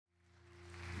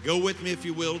Go with me, if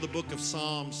you will, to the book of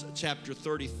Psalms, chapter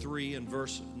 33 and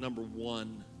verse number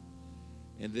 1.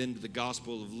 And then to the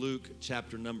Gospel of Luke,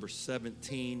 chapter number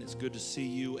 17. It's good to see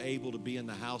you able to be in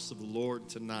the house of the Lord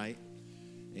tonight.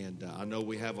 And I know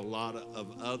we have a lot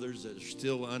of others that are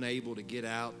still unable to get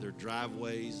out. Their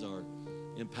driveways are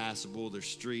impassable, their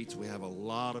streets. We have a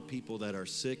lot of people that are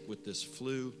sick with this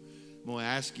flu. I'm going to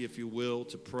ask you, if you will,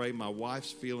 to pray. My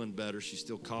wife's feeling better. She's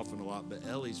still coughing a lot, but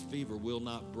Ellie's fever will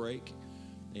not break,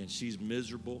 and she's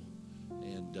miserable.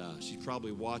 And she's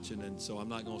probably watching, and so I'm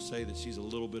not going to say that she's a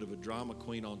little bit of a drama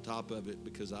queen on top of it,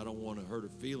 because I don't want to hurt her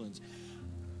feelings.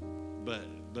 But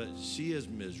she is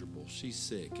miserable. She's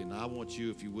sick, and I want you,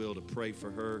 if you will, to pray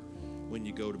for her when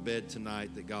you go to bed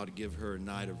tonight, that God give her a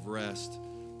night of rest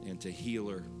and to heal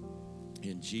her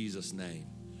in Jesus' name.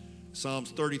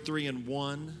 Psalms 33 and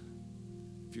 1.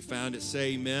 If you found it,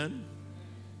 say amen.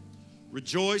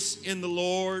 Rejoice in the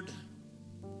Lord,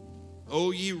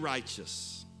 O ye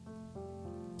righteous,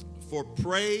 for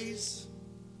praise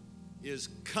is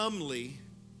comely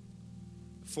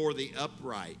for the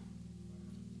upright.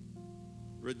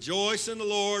 Rejoice in the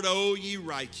Lord, O ye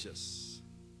righteous,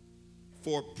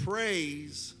 for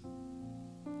praise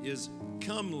is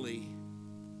comely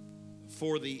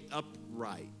for the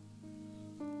upright.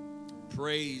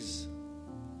 Praise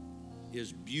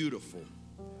is beautiful.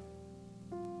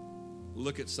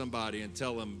 Look at somebody and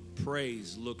tell them,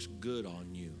 praise looks good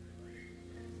on you.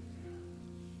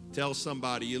 Tell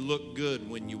somebody, you look good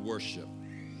when you worship.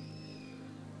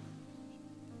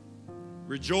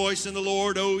 Rejoice in the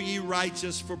Lord, O ye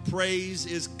righteous, for praise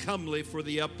is comely for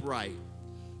the upright.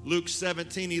 Luke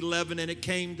 17:11, and it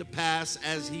came to pass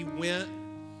as he went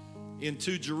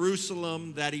into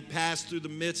Jerusalem that he passed through the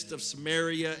midst of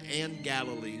Samaria and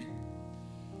Galilee.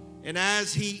 And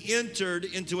as he entered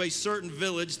into a certain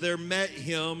village, there met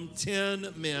him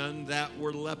 10 men that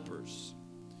were lepers,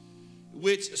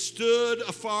 which stood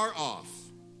afar off.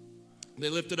 They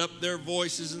lifted up their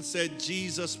voices and said,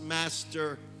 Jesus,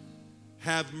 Master,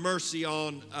 have mercy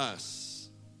on us.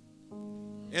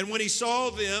 And when he saw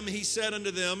them, he said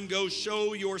unto them, go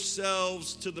show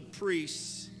yourselves to the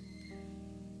priests.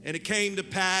 And it came to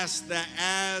pass that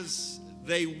as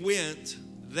they went,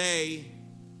 they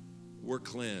were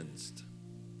cleansed.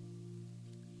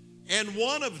 And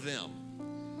one of them,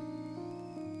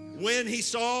 when he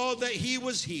saw that he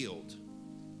was healed,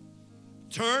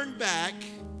 turned back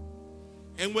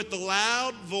and with a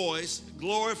loud voice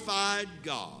glorified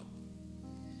God,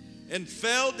 and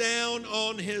fell down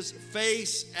on his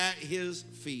face at his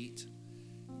feet,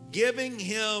 giving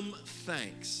him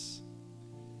thanks.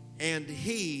 And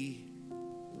he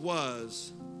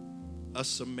was a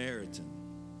Samaritan.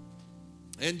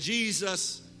 And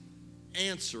Jesus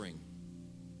answering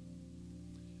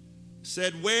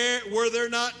said, were there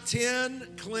not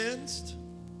 10 cleansed?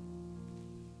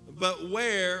 But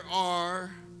where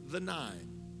are the 9?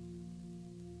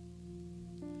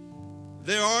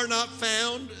 There are not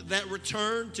found that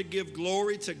return to give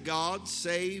glory to God,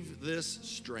 save this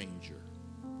stranger.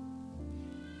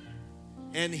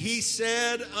 And he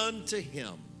said unto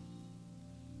him,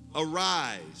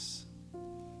 arise,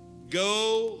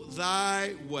 go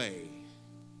thy way,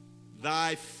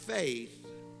 thy faith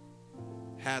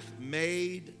hath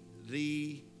made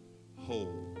thee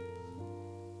whole.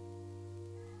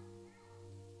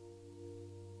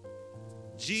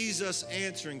 Jesus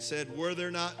answering said, were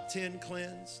there not 10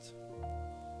 cleansed?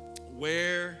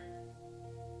 Where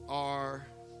are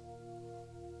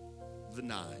the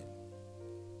 9?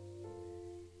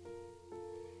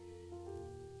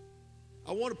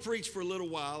 I want to preach for a little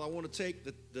while. I want to take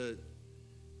the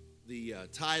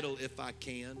title, if I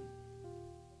can,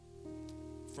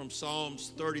 from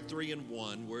Psalms 33 and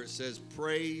 1, where it says,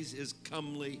 praise is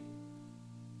comely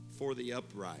for the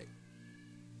upright.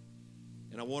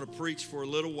 And I want to preach for a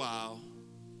little while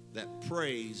that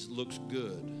praise looks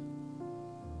good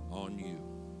on you.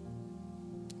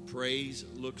 Praise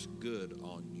looks good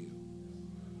on you.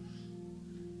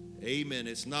 Amen.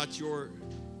 It's not your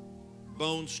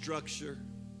bone structure.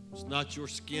 It's not your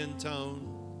skin tone.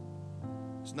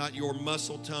 It's not your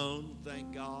muscle tone,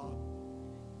 thank God.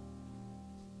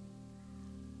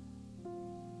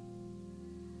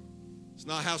 It's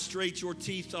not how straight your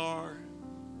teeth are.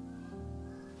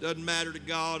 Doesn't matter to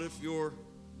God if you're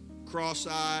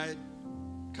cross-eyed,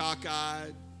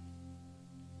 cockeyed,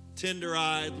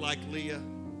 tender-eyed like Leah.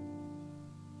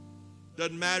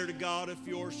 Doesn't matter to God if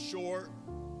you're short,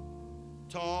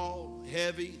 tall,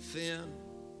 heavy, thin,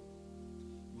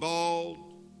 bald,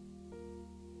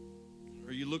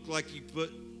 or you look like you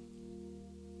put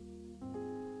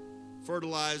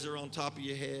fertilizer on top of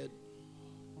your head.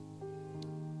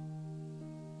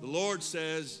 The Lord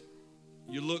says,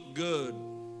 you look good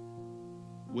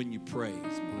when you praise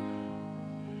me.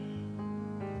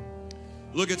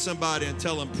 Look at somebody and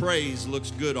tell them praise looks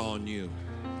good on you.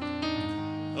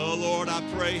 Oh, Lord, I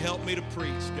pray, help me to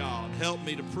preach, God. Help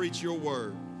me to preach your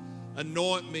word.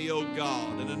 Anoint me, oh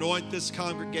God, and anoint this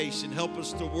congregation. Help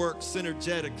us to work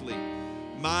synergetically.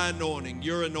 My anointing,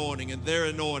 your anointing, and their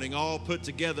anointing all put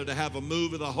together to have a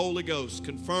move of the Holy Ghost.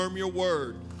 Confirm your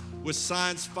word with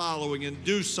signs following and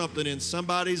do something in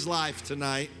somebody's life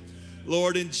tonight.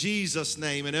 Lord, in Jesus'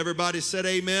 name. And everybody said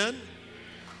amen.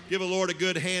 Give the Lord a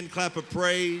good hand clap of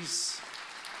praise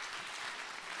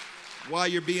while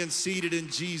you're being seated in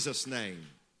Jesus' name.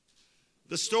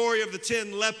 The story of the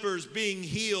 10 lepers being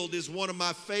healed is one of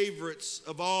my favorites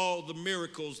of all the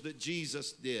miracles that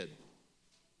Jesus did.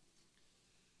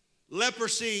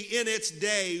 Leprosy in its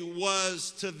day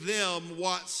was to them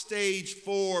what stage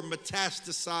 4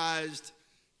 metastasized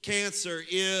cancer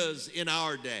is in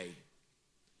our day.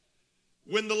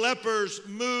 When the lepers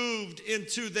moved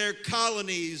into their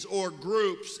colonies or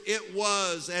groups, it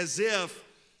was as if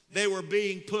they were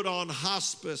being put on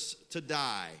hospice to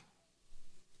die.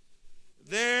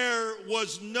 There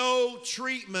was no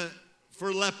treatment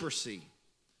for leprosy.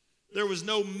 There was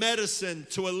no medicine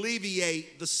to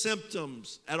alleviate the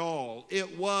symptoms at all.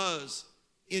 It was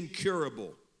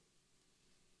incurable.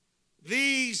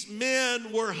 These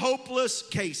men were hopeless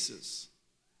cases.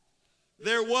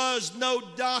 There was no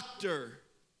doctor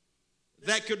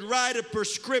that could write a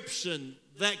prescription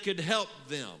that could help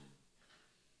them.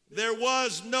 There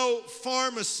was no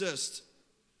pharmacist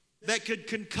that could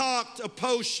concoct a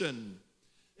potion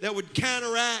that would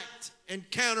counteract and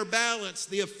counterbalance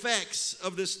the effects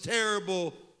of this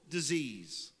terrible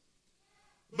disease.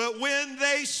 But when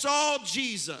they saw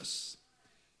Jesus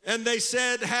and they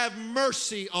said, "Have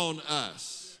mercy on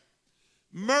us,"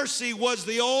 mercy was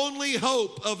the only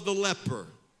hope of the leper.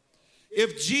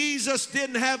 If Jesus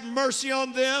didn't have mercy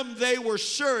on them, they were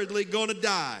assuredly going to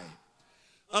die.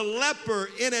 A leper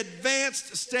in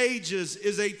advanced stages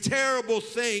is a terrible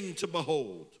thing to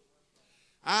behold.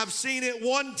 I've seen it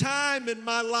one time in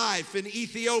my life in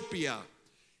Ethiopia,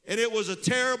 and it was a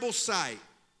terrible sight.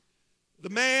 The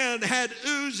man had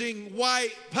oozing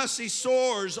white pussy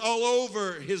sores all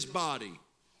over his body.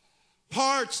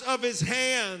 Parts of his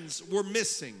hands were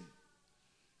missing.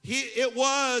 It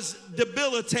was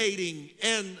debilitating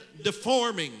and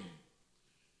deforming.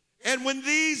 And when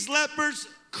these lepers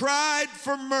cried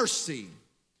for mercy,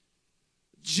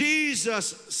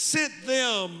 Jesus sent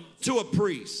them to a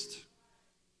priest.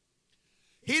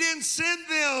 He didn't send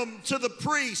them to the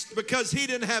priest because he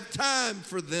didn't have time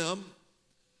for them.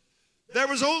 There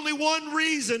was only one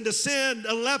reason to send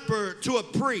a leper to a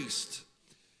priest,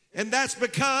 and that's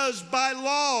because by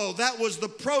law, that was the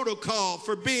protocol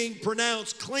for being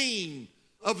pronounced clean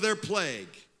of their plague.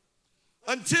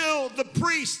 Until the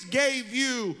priest gave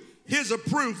you his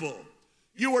approval,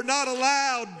 you were not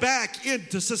allowed back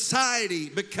into society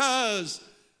because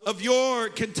of your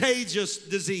contagious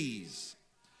disease.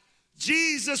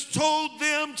 Jesus told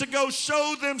them to go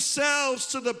show themselves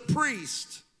to the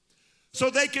priest so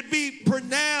they could be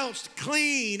pronounced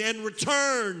clean and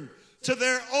return to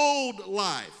their old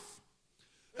life.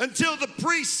 Until the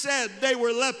priest said they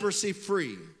were leprosy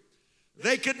free,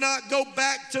 they could not go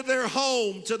back to their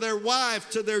home, to their wife,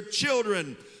 to their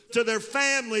children, to their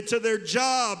family, to their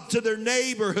job, to their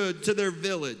neighborhood, to their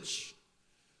village.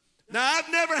 Now, I've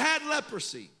never had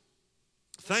leprosy,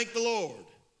 thank the Lord.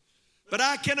 But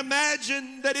I can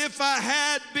imagine that if I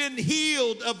had been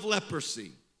healed of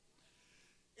leprosy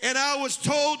and I was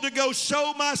told to go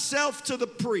show myself to the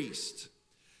priest,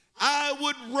 I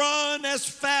would run as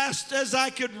fast as I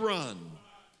could run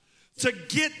to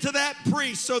get to that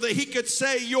priest so that he could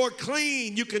say, "You're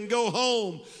clean, you can go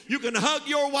home. You can hug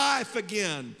your wife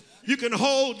again. You can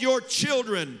hold your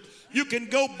children. You can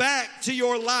go back to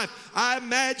your life." I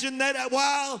imagine that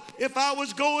if I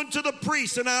was going to the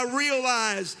priest and I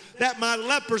realized that my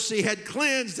leprosy had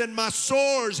cleansed and my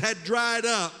sores had dried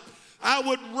up, I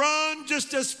would run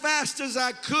just as fast as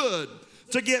I could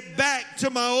to get back to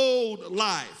my old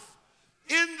life.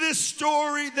 In this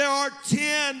story, there are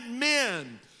 10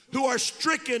 men who are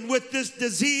stricken with this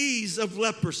disease of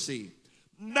leprosy.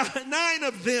 9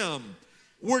 of them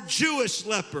were Jewish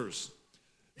lepers.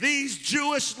 These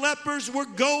Jewish lepers were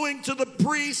going to the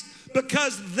priest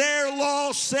because their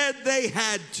law said they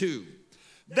had to.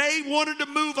 They wanted to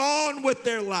move on with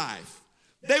their life.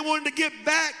 They wanted to get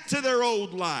back to their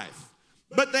old life.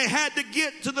 But they had to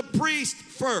get to the priest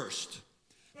first.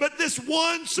 But this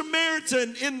one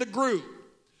Samaritan in the group,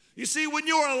 you see, when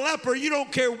you're a leper, you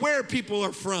don't care where people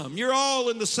are from. You're all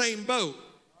in the same boat.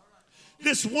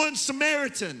 This one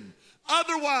Samaritan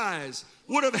otherwise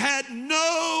would have had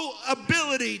no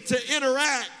ability to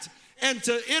interact and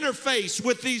to interface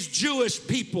with these Jewish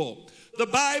people. The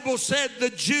Bible said the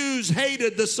Jews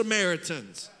hated the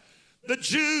Samaritans. The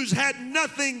Jews had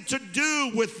nothing to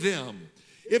do with them.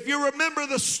 If you remember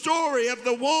the story of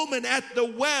the woman at the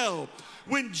well,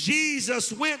 when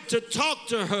Jesus went to talk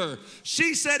to her,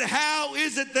 she said, "How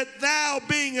is it that thou,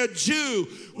 being a Jew,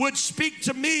 would speak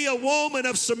to me, a woman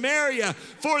of Samaria?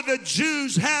 For the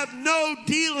Jews have no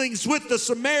dealings with the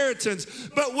Samaritans.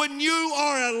 But when you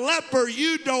are a leper,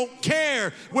 you don't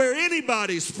care where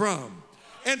anybody's from."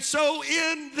 And so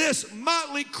in this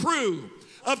motley crew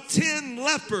of 10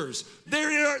 lepers,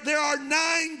 there are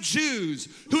 9 Jews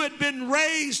who had been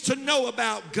raised to know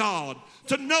about God,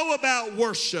 to know about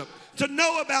worship, to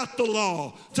know about the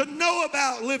law, to know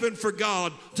about living for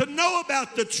God, to know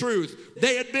about the truth.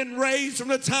 They had been raised from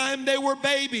the time they were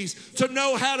babies to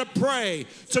know how to pray,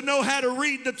 to know how to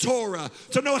read the Torah,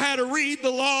 to know how to read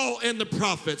the law and the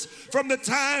prophets. From the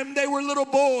time they were little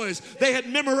boys, they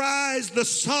had memorized the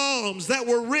Psalms that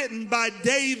were written by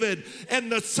David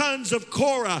and the sons of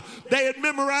Korah. They had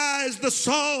memorized the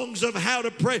songs of how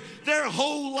to pray. Their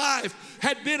whole life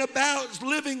had been about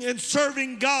living and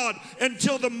serving God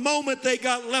until the moment they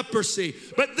got leprosy.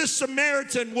 But this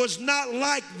Samaritan was not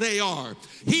like they are.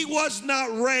 He was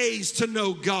not raised to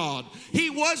know God.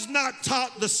 He was not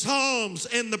taught the Psalms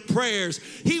and the prayers.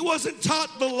 He wasn't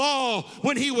taught the law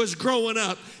when he was growing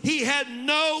up. He had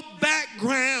no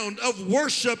background of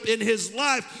worship in his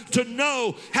life to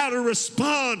know how to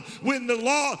respond when the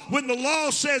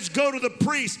law says go to the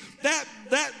priest.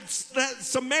 That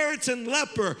Samaritan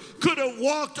leper could have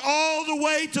walked all the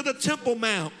way to the Temple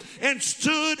Mount and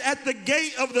stood at the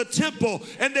gate of the temple,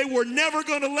 and they were never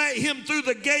going to let him through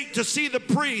the gate to see the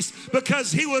priest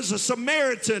because he was a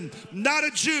Samaritan, not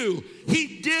a Jew.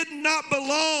 He did not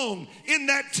belong in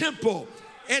that temple,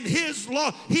 and his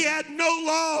law, he had no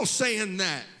law saying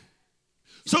that.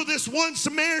 So this one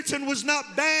Samaritan was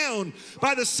not bound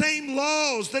by the same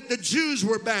laws that the Jews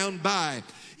were bound by.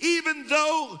 Even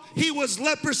though he was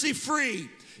leprosy free,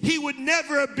 he would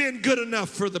never have been good enough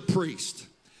for the priest.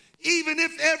 Even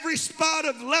if every spot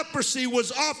of leprosy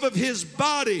was off of his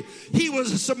body, he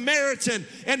was a Samaritan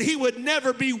and he would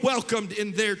never be welcomed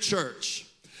in their church.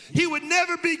 He would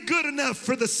never be good enough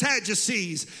for the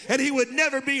Sadducees, and he would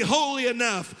never be holy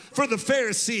enough for the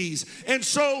Pharisees. And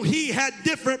so he had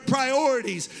different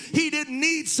priorities. He didn't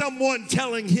need someone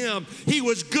telling him he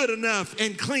was good enough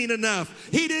and clean enough.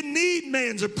 He didn't need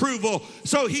man's approval.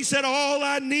 So he said, all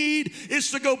I need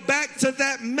is to go back to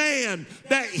that man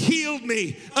that healed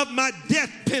me of my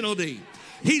death penalty.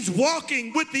 He's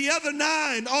walking with the other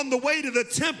 9 on the way to the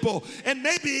temple. And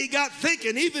maybe he got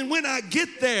thinking, even when I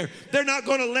get there, they're not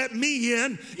going to let me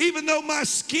in. Even though my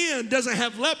skin doesn't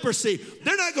have leprosy,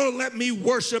 they're not going to let me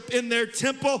worship in their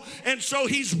temple. And so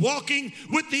he's walking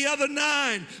with the other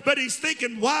 9. But he's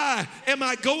thinking, why am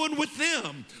I going with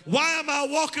them? Why am I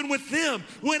walking with them?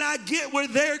 When I get where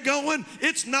they're going,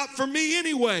 it's not for me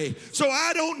anyway. So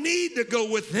I don't need to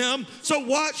go with them. So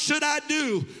what should I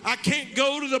do? I can't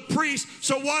go to the priest.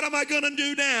 So what am I going to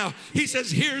do now? He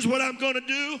says, here's what I'm going to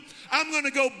do. I'm going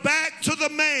to go back to the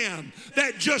man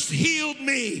that just healed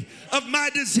me of my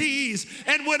disease.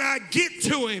 And when I get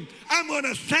to him, I'm going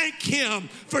to thank him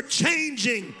for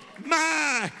changing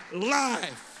my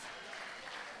life.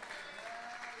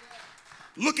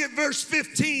 Look at verse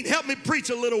 15. Help me preach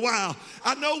a little while.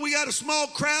 I know we got a small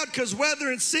crowd because weather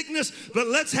and sickness, but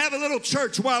let's have a little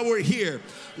church while we're here.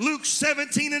 Luke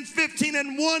 17 and 15,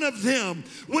 and one of them,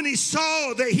 when he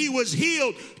saw that he was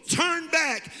healed, turned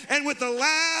back and with a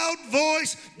loud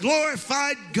voice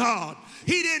glorified God.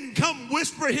 He didn't come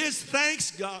whisper his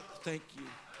thanks. God, thank you.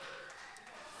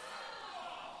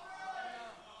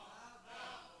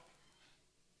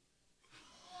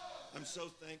 I'm so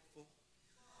thankful.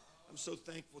 I'm so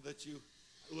thankful that you,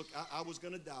 look, I was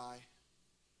going to die,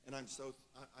 and I'm so.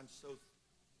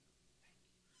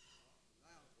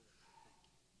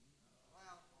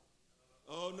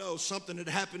 Oh no, something had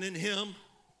happened in him,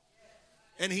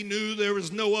 and he knew there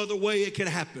was no other way it could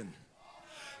happen.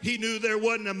 He knew there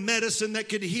wasn't a medicine that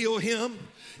could heal him.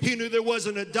 He knew there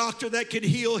wasn't a doctor that could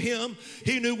heal him.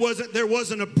 He knew there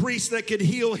wasn't a priest that could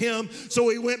heal him. So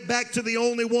he went back to the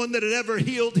only one that had ever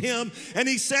healed him. And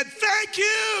he said, thank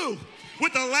you,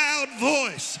 with a loud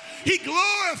voice. He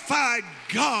glorified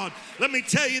God. Let me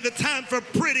tell you, the time for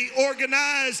pretty,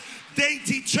 organized,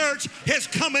 dainty church has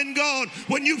come and gone.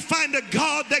 When you find a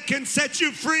God that can set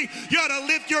you free, you ought to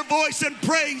lift your voice and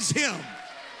praise him.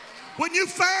 When you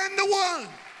find the one,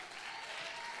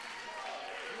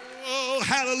 oh,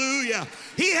 hallelujah.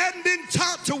 He hadn't been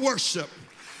taught to worship.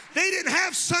 They didn't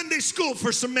have Sunday school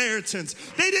for Samaritans.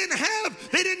 They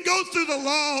didn't go through the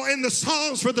law and the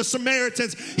Psalms for the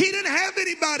Samaritans. He didn't have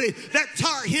anybody that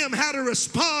taught him how to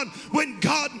respond when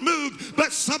God moved,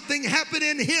 but something happened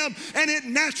in him and it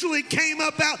naturally came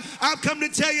up out. I've come to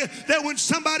tell you that when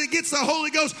somebody gets the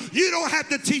Holy Ghost, you don't have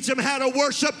to teach them how to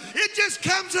worship. It just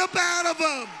comes up out of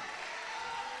them.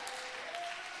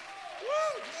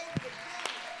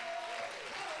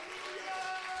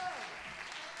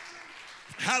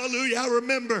 Hallelujah.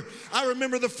 I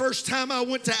remember the first time I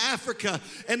went to Africa,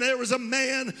 and there was a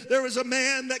man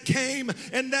that came,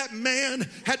 and that man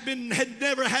had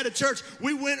never had a church.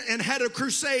 We went and had a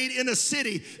crusade in a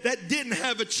city that didn't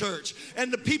have a church,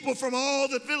 and the people from all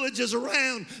the villages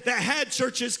around that had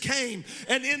churches came,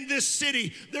 and in this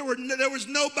city there was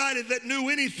nobody that knew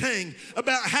anything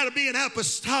about how to be an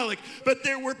apostolic, but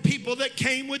there were people that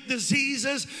came with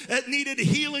diseases that needed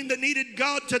healing, that needed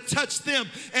God to touch them,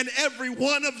 and every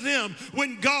one of them,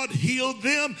 when God healed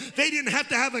them, they didn't have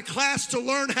to have a class to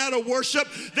learn how to worship.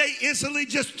 They instantly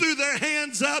just threw their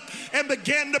hands up and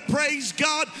began to praise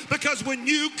God, because when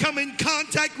you come in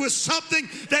contact with something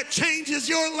that changes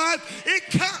your life,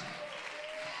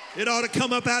 it ought to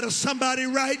come up out of somebody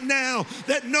right now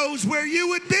that knows where you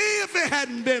would be if it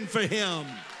hadn't been for him.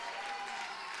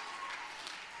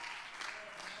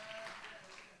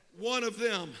 One of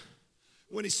them,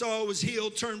 when he saw I was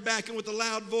healed, turned back and with a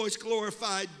loud voice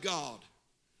glorified God.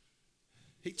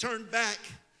 He turned back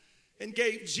and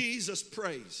gave Jesus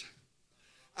praise.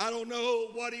 I don't know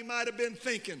what he might have been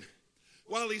thinking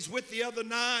while he's with the other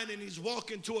 9 and he's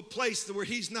walking to a place where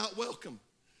he's not welcome.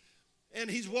 And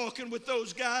he's walking with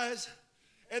those guys,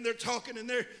 and they're talking, and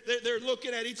they're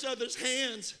looking at each other's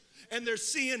hands, and they're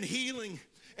seeing healing.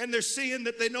 And they're seeing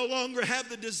that they no longer have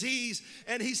the disease.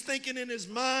 And he's thinking in his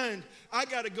mind, I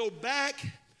got to go back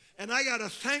and I got to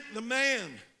thank the man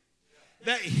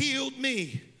that healed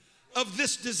me of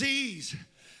this disease.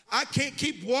 I can't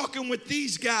keep walking with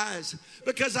these guys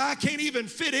because I can't even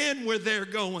fit in where they're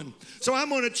going. So I'm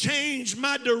going to change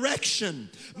my direction.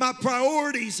 My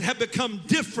priorities have become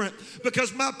different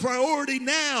because my priority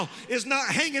now is not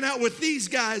hanging out with these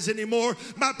guys anymore.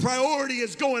 My priority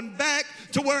is going back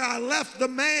to where I left the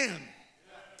man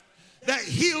that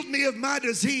healed me of my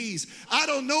disease. I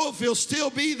don't know if he'll still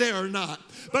be there or not.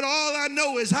 But all I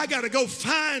know is I got to go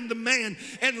find the man.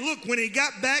 And look, when he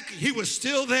got back, he was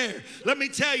still there. Let me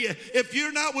tell you, if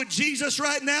you're not with Jesus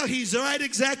right now, he's right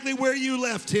exactly where you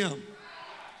left him.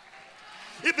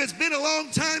 If it's been a long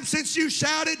time since you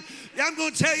shouted, I'm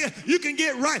going to tell you, you can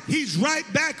get right. He's right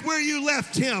back where you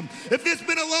left him. If it's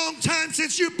been a long time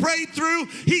since you prayed through,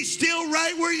 he's still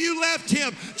right where you left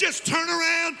him. Just turn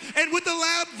around and with a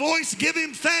loud voice give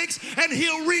him thanks, and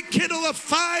he'll rekindle a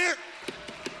fire.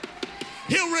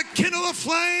 He'll rekindle a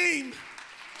flame.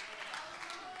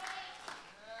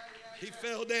 He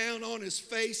fell down on his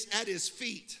face at his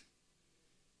feet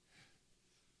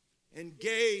and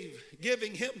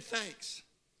giving him thanks.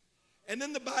 And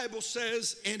then the Bible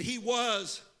says, and he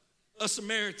was a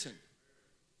Samaritan.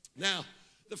 Now,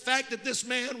 the fact that this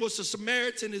man was a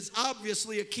Samaritan is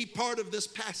obviously a key part of this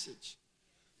passage,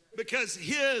 because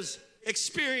his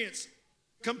experience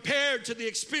compared to the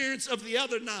experience of the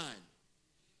other 9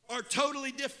 are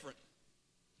totally different.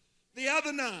 The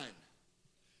other 9,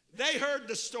 they heard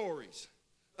the stories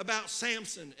about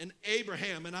Samson and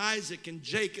Abraham and Isaac and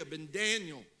Jacob and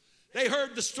Daniel. They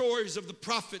heard the stories of the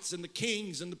prophets and the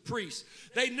kings and the priests.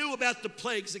 They knew about the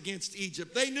plagues against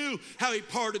Egypt. They knew how he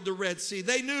parted the Red Sea.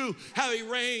 They knew how he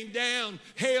rained down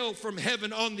hail from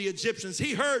heaven on the Egyptians.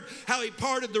 He heard how he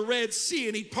parted the Red Sea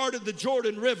and he parted the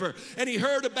Jordan River. And he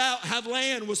heard about how the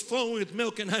land was flowing with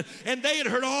milk and honey. And they had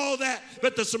heard all that,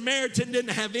 but the Samaritan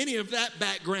didn't have any of that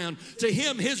background. To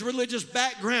him, his religious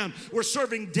background were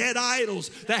serving dead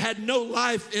idols that had no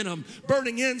life in them,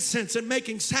 burning incense and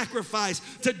making sacrifice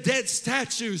to dead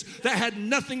statues that had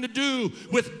nothing to do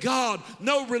with God,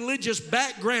 no religious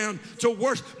background to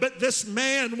worship. But this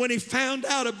man, when he found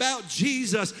out about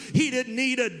Jesus, he didn't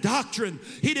need a doctrine.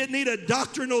 He didn't need a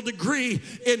doctrinal degree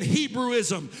in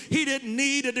Hebrewism. He didn't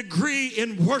need a degree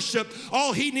in worship.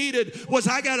 All he needed was,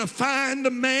 I got to find the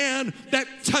man that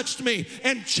touched me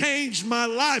and changed my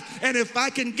life. And if I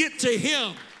can get to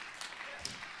him,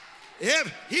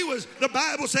 the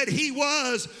Bible said he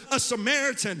was a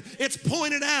Samaritan. It's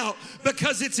pointed out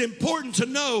because it's important to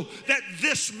know that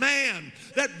this man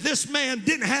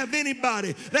didn't have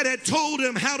anybody that had told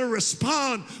him how to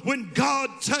respond when God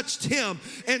touched him.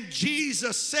 And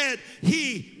Jesus said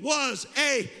he was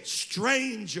a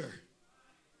stranger.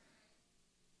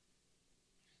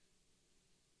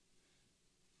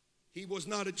 He was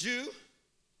not a Jew.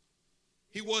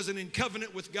 He wasn't in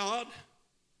covenant with God.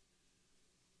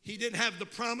 He didn't have the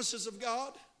promises of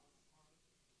God.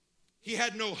 He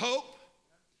had no hope.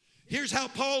 Here's how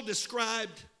Paul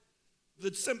described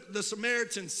the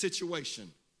Samaritan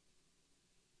situation.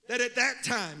 That at that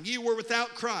time ye were without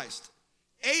Christ,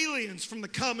 aliens from the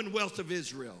commonwealth of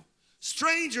Israel,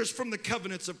 strangers from the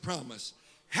covenants of promise,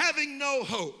 having no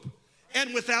hope,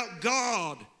 and without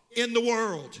God in the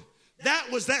world. That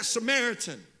was that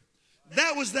Samaritan.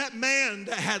 That was that man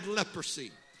that had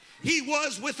leprosy. He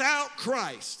was without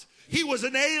Christ. He was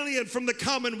an alien from the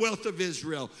commonwealth of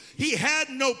Israel. He had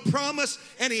no promise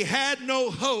and he had no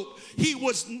hope.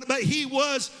 But he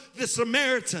was the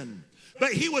Samaritan.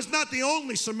 But he was not the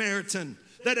only Samaritan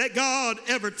that God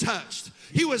ever touched.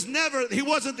 He wasn't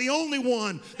the only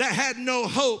one that had no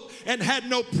hope and had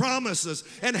no promises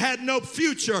and had no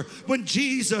future when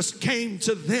Jesus came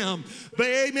to them. But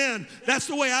amen, that's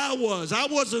the way I was. I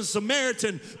wasn't a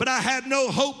Samaritan, but I had no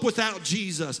hope without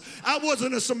Jesus. I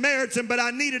wasn't a Samaritan, but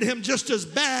I needed him just as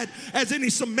bad as any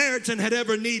Samaritan had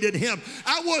ever needed him.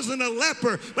 I wasn't a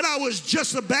leper, but I was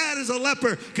just as bad as a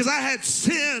leper because I had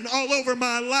sin all over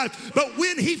my life. But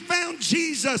when he found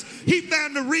Jesus, he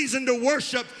found a reason to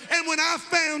worship. And when I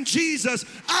found Jesus,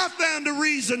 I found a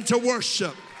reason to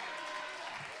worship.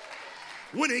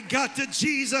 When he got to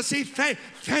Jesus, he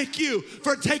thank you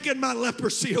for taking my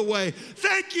leprosy away.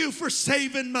 Thank you for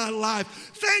saving my life.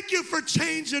 Thank you for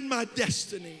changing my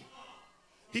destiny.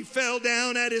 He fell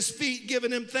down at his feet,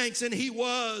 giving him thanks, and he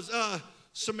was a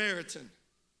Samaritan.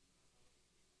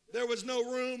 There was no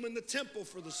room in the temple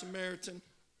for the Samaritan.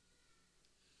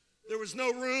 There was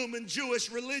no room in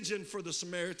Jewish religion for the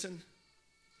Samaritan.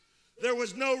 There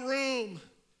was no room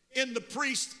in the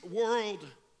priest world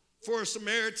for a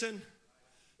Samaritan,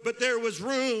 but there was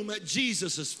room at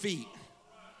Jesus' feet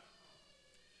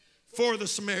for the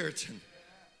Samaritan.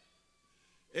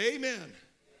 Amen.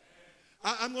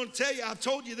 I'm going to tell you, I've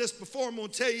told you this before, I'm going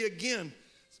to tell you again.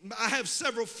 I have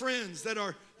several friends that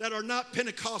are not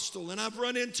Pentecostal, and I've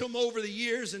run into them over the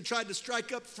years and tried to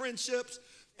strike up friendships,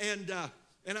 and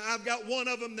I've got one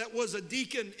of them that was a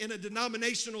deacon in a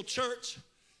denominational church.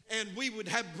 And we would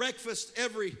have breakfast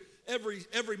every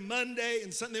Monday,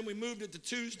 and then we moved it to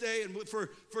Tuesday. And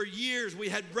for years, we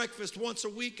had breakfast once a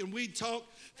week, and we'd talk.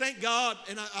 Thank God,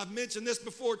 and I've mentioned this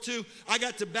before too, I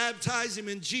got to baptize him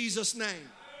in Jesus' name.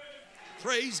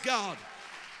 Praise God.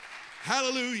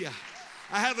 Hallelujah.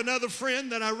 I have another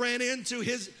friend that I ran into.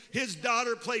 His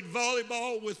daughter played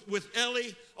volleyball with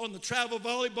Ellie on the travel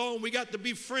volleyball, and we got to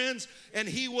be friends. And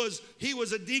he was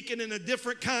a deacon in a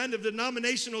different kind of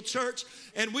denominational church.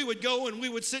 And we would go and we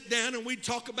would sit down and we'd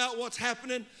talk about what's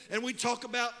happening, and we'd talk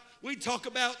about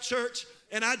church.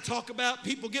 And I'd talk about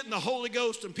people getting the Holy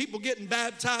Ghost and people getting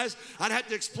baptized. I'd have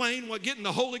to explain what getting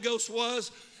the Holy Ghost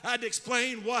was. I had to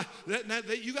explain why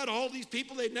that you got all these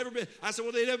people, they'd never been. I said,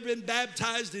 well, they'd never been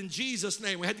baptized in Jesus'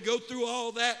 name. We had to go through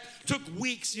all that. Took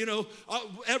weeks,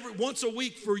 once a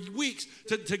week for weeks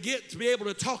to be able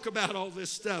to talk about all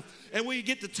this stuff. And we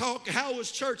get to talk. How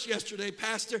was church yesterday,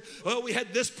 Pastor? Well, we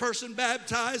had this person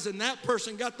baptized, and that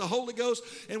person got the Holy Ghost,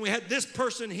 and we had this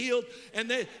person healed, and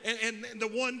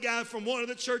the one guy from one of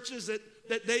the churches that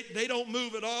they don't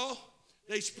move at all.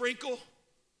 They sprinkle,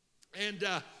 and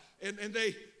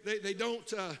they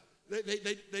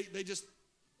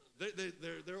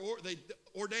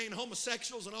ordain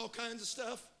homosexuals and all kinds of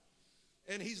stuff.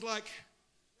 And he's like,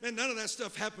 man, none of that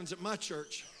stuff happens at my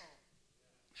church.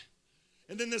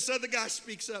 And then this other guy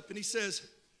speaks up and he says,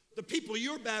 the people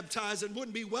you're baptizing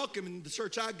wouldn't be welcome in the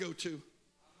church I go to.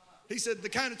 He said, the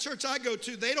kind of church I go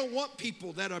to, they don't want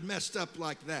people that are messed up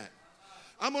like that.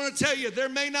 I'm going to tell you, there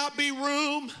may not be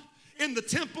room in the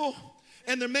temple,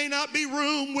 and there may not be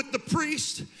room with the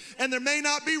priest, and there may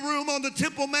not be room on the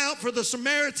Temple Mount for the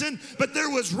Samaritan, but there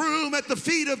was room at the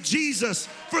feet of Jesus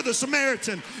for the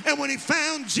Samaritan. And when he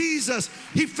found Jesus,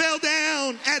 he fell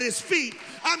down at his feet.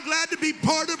 I'm glad to be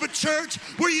part of a church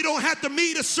where you don't have to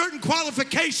meet a certain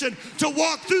qualification to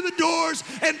walk through the doors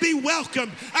and be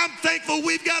welcomed. I'm thankful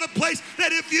we've got a place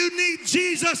that if you need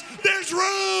Jesus, there's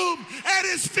room at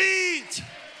his feet.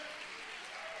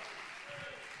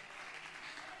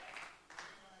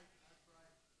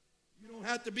 You don't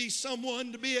have to be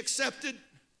someone to be accepted.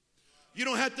 You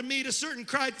don't have to meet a certain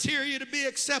criteria to be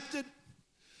accepted.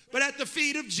 But at the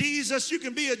feet of Jesus, you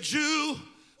can be a Jew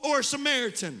or a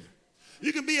Samaritan.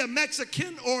 You can be a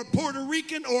Mexican or a Puerto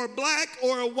Rican or a black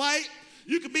or a white.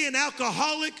 You can be an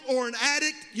alcoholic or an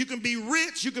addict. You can be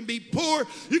rich. You can be poor.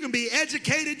 You can be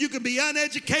educated. You can be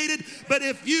uneducated. But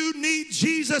if you need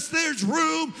Jesus, there's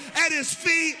room at his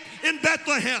feet in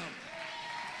Bethlehem.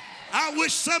 I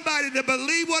wish somebody that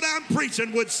believed what I'm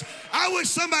preaching would. I wish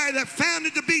somebody that found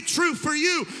it to be true for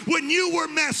you when you were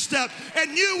messed up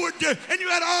and you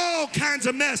had all kinds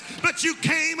of mess, but you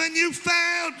came and you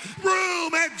found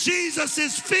room at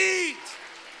Jesus' feet.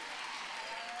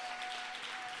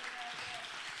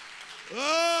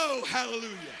 Oh, hallelujah.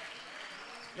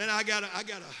 Man, I gotta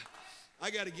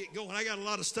get going. I got a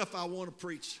lot of stuff I want to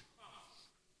preach.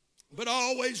 But I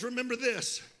always remember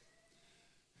this.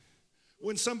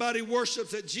 When somebody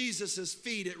worships at Jesus'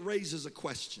 feet, it raises a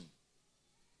question.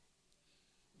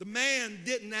 The man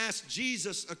didn't ask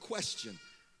Jesus a question.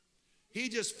 He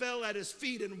just fell at his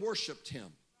feet and worshiped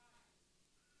him.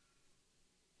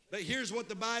 But here's what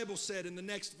the Bible said in the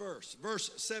next verse, verse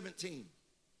 17.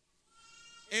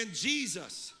 And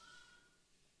Jesus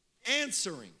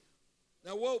answering.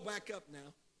 Now, whoa, back up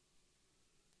now.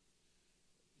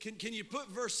 Can you put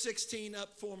verse 16 up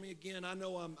for me again? I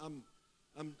know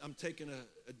I'm taking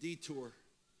a detour.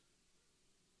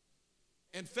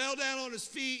 And fell down on his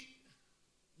feet,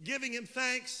 giving him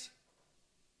thanks.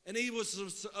 And he was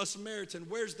a Samaritan.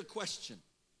 Where's the question?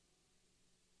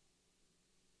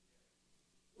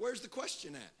 Where's the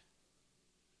question at?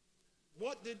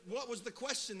 What was the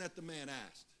question that the man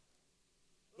asked?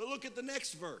 But look at the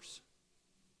next verse.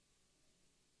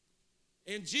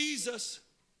 And Jesus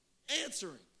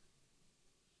answering.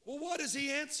 Well, what is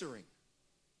he answering?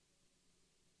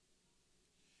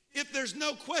 If there's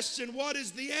no question, what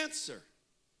is the answer?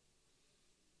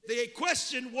 The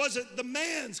question wasn't the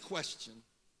man's question.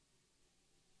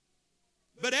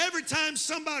 But every time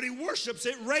somebody worships,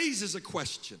 it raises a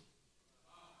question.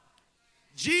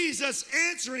 Jesus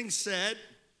answering said,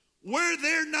 were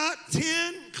there not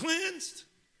 10 cleansed?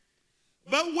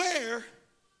 But where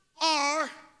are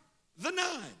the 9?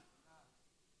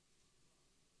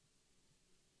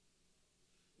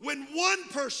 When one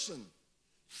person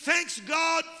thanks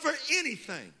God for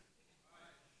anything,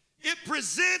 it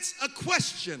presents a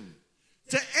question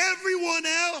to everyone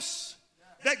else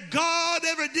that God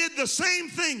ever did the same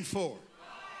thing for.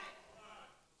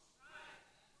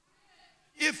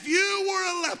 If you were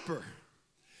a leper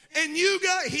and you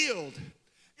got healed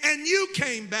and you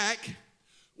came back,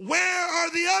 where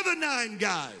are the other 9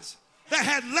 guys that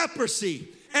had leprosy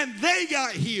and they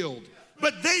got healed,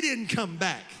 but they didn't come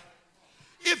back?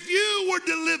 If you were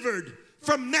delivered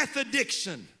from meth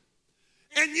addiction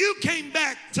and you came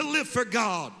back to live for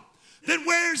God, then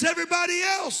where's everybody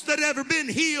else that ever been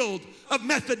healed of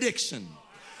meth addiction?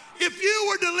 If you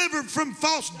were delivered from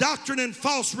false doctrine and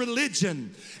false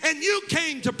religion and you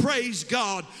came to praise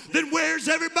God, then where's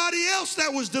everybody else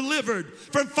that was delivered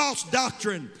from false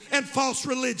doctrine and false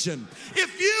religion?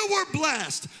 If you were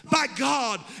blessed by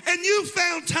God and you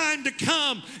found time to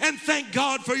come and thank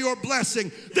God for your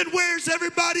blessing, then where's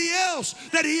everybody else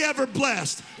that he ever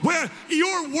blessed? Where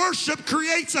your worship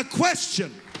creates a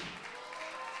question.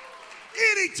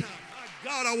 Anytime, my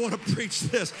God, I want to preach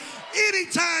this.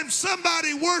 Anytime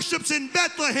somebody worships in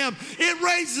Bethlehem, it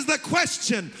raises the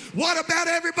question, what about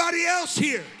everybody else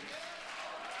here?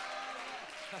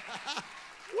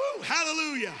 Woo,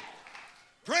 hallelujah.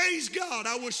 Praise God.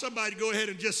 I wish somebody would go ahead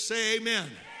and just say amen.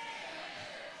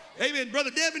 Amen.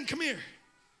 Brother Devin, come here.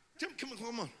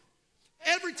 Come on.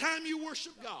 Every time you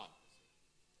worship God,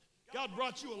 God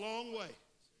brought you a long way.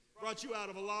 Brought you out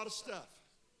of a lot of stuff.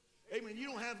 Amen. You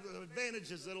don't have the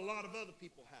advantages that a lot of other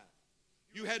people have.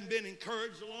 You hadn't been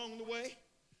encouraged along the way.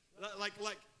 Like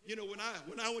you know, when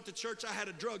I went to church, I had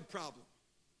a drug problem.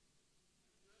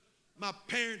 My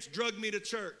parents drugged me to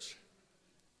church.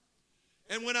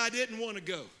 And when I didn't want to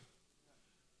go,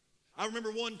 I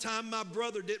remember one time my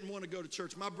brother didn't want to go to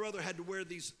church. My brother had to wear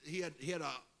these, he had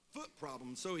a foot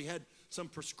problem, so he had some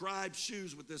prescribed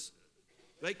shoes with this,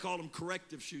 they call them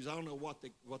corrective shoes. I don't know what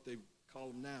they call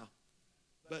them now.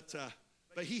 But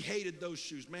he hated those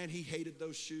shoes. Man, he hated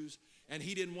those shoes. And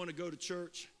he didn't want to go to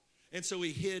church. And so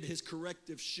he hid his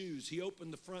corrective shoes. He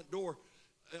opened the front door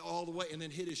all the way and then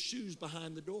hid his shoes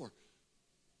behind the door.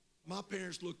 My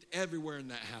parents looked everywhere in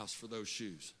that house for those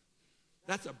shoes.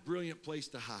 That's a brilliant place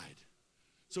to hide.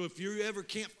 So if you ever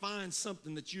can't find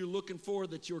something that you're looking for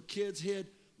that your kids hid,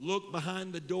 look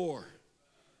behind the door.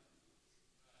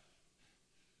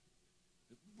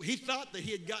 He thought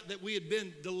that we had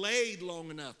been delayed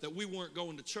long enough, that we weren't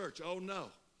going to church. Oh no.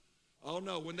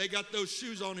 When they got those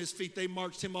shoes on his feet, they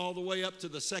marched him all the way up to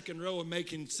the second row and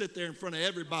make him sit there in front of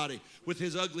everybody with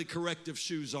his ugly corrective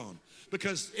shoes on.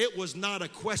 Because it was not a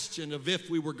question of if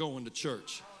we were going to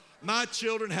church. My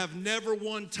children have never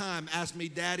one time asked me,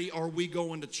 Daddy, are we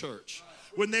going to church?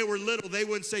 When they were little, they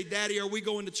wouldn't say, Daddy, are we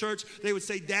going to church? They would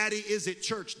say, Daddy, is it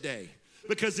church day?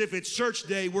 Because if it's church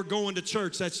day, we're going to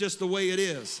church. That's just the way it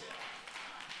is.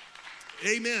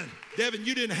 Amen. Devin,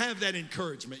 you didn't have that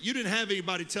encouragement. You didn't have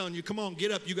anybody telling you, come on, get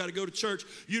up, you got to go to church.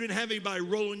 You didn't have anybody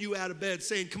rolling you out of bed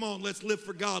saying, come on, let's live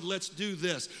for God, let's do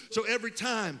this. So every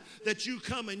time that you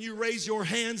come and you raise your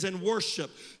hands and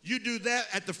worship, you do that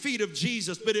at the feet of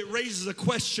Jesus, but it raises a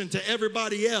question to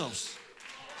everybody else.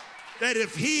 That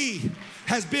if he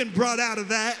has been brought out of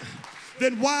that,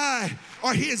 then why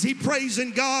is he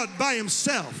praising God by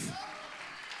himself?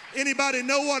 Anybody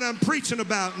know what I'm preaching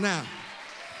about now?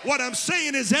 What I'm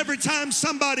saying is every time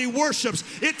somebody worships,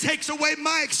 it takes away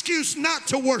my excuse not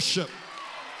to worship.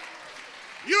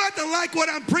 You don't have to like what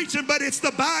I'm preaching, but it's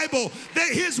the Bible that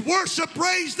his worship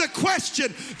raised the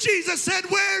question. Jesus said,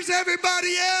 where's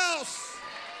everybody else?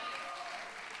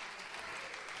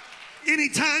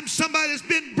 Anytime somebody that's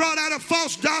been brought out of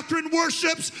false doctrine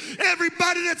worships,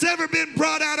 everybody that's ever been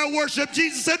brought out of worship,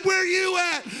 Jesus said, where are you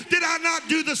at? Did I not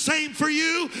do the same for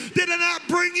you? Did I not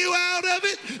bring you out of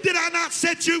it? Did I not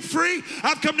set you free?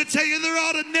 I've come to tell you there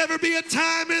ought to never be a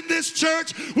time in this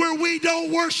church where we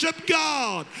don't worship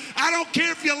God. I don't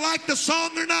care if you like the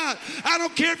song or not. I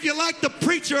don't care if you like the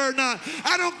preacher or not.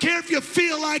 I don't care if you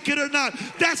feel like it or not.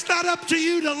 That's not up to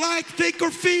you to like, think, or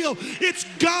feel. It's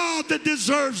God that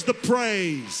deserves the praise.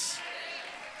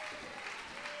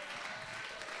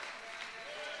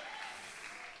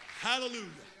 Hallelujah.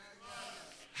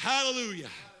 Hallelujah.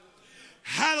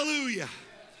 Hallelujah.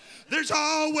 There's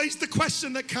always the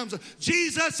question that comes up.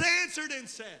 Jesus answered and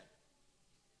said.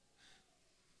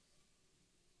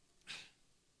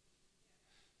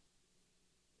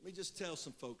 Let me just tell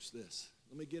some folks this.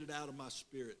 Let me get it out of my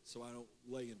spirit so I don't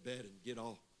lay in bed and get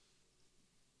all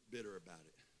bitter about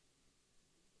it.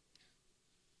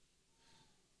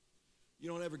 You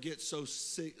don't ever get so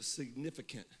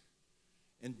significant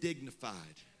and dignified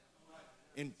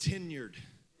and tenured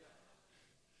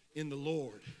in the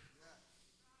Lord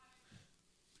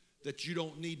that you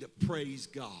don't need to praise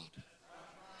God.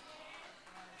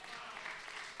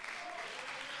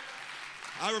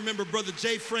 I remember Brother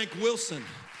J. Frank Wilson,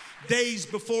 days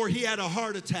before he had a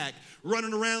heart attack,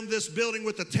 running around this building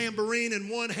with a tambourine in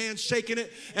one hand, shaking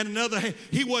it, and another hand.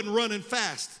 He wasn't running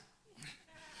fast.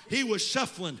 He was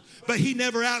shuffling, but he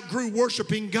never outgrew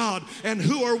worshiping God. And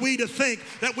who are we to think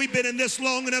that we've been in this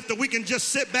long enough that we can just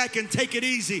sit back and take it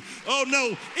easy? Oh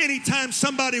no, anytime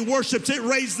somebody worships, it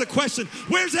raises the question,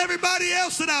 where's everybody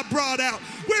else that I brought out?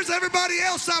 Where's everybody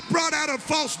else I brought out of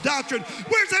false doctrine?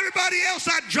 Where's everybody else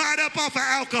I dried up off of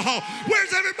alcohol?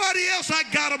 Where's everybody else I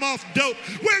got them off dope?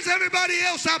 Where's everybody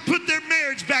else I put their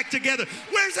marriage back together?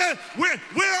 Where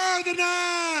are the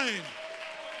nine?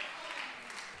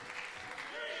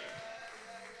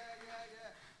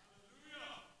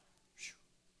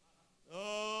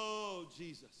 Oh,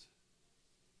 Jesus.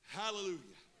 Hallelujah.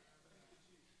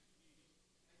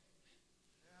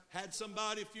 Had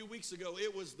somebody a few weeks ago,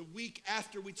 it was the week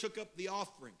after we took up the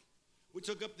offering.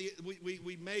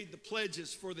 We made the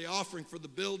pledges for the offering for the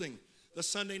building the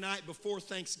Sunday night before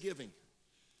Thanksgiving.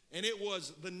 And it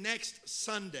was the next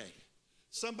Sunday.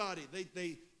 Somebody,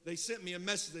 they sent me a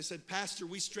message. They said, Pastor,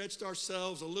 we stretched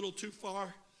ourselves a little too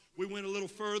far. We went a little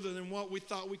further than what we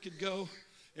thought we could go.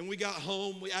 And we got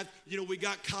home, we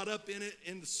got caught up in it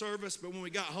in the service, but when we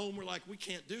got home, we're like, we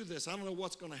can't do this. I don't know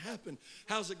what's going to happen.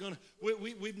 How's it going to,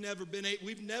 we've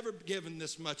never given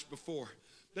this much before.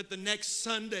 But the next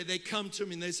Sunday, they come to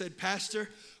me and they said, Pastor,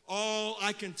 all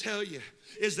I can tell you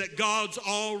is that God's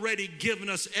already given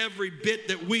us every bit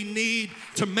that we need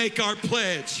to make our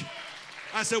pledge.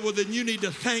 I said, well, then you need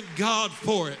to thank God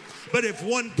for it. But if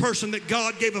one person that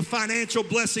God gave a financial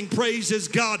blessing praises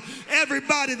God,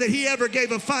 everybody that he ever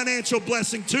gave a financial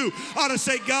blessing to ought to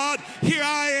say, God, here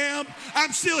I am.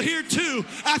 I'm still here too.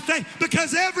 I think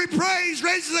because every praise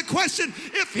raises a question.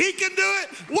 If he can do it,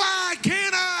 why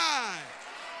can't I?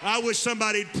 I wish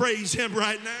somebody'd praise him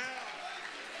right now.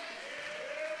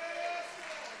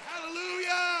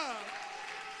 Hallelujah.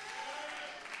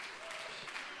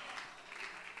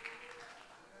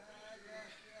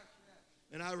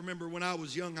 And I remember when I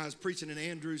was young, I was preaching in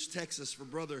Andrews, Texas for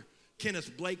Brother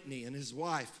Kenneth Blakeney and his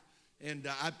wife. And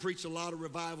I preached a lot of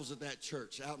revivals at that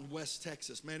church out in West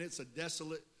Texas. Man, it's a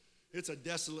desolate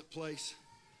place.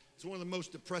 It's one of the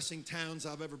most depressing towns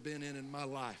I've ever been in my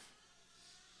life.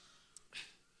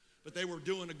 But they were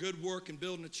doing a good work and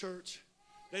building a church.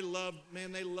 They loved me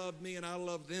and I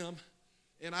loved them.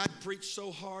 And I preached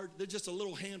so hard. They're just a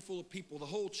little handful of people. The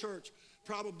whole church,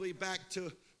 probably back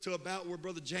to about where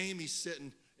Brother Jamie's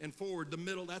sitting and forward, the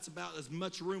middle, that's about as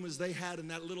much room as they had in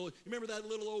that little, you remember that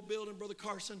little old building, Brother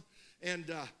Carson?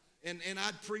 And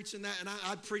I'd preach in that, and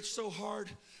I'd preach so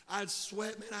hard, I'd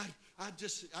sweat, man, I'd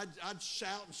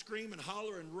shout and scream and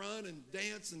holler and run and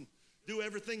dance and do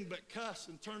everything but cuss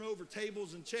and turn over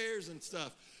tables and chairs and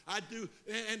stuff. I do,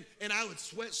 and I would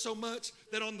sweat so much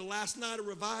that on the last night of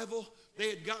revival, they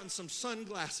had gotten some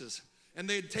sunglasses and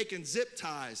they had taken zip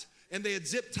ties and they had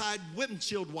zip tied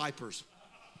windshield wipers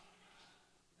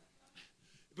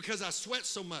because I sweat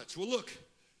so much. Well, look,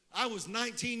 I was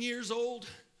 19 years old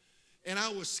and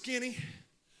I was skinny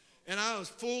and I was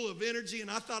full of energy and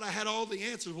I thought I had all the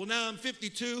answers. Well, now I'm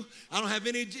 52, I don't have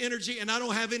any energy and I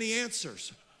don't have any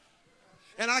answers.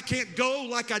 And I can't go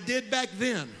like I did back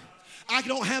then. I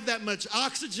don't have that much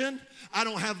oxygen. I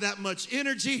don't have that much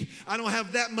energy. I don't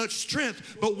have that much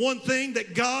strength. But one thing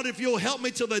that God, if you'll help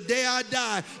me till the day I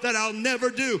die, that I'll never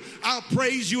do, I'll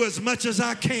praise you as much as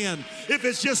I can. If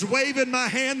it's just waving my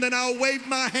hand, then I'll wave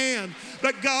my hand.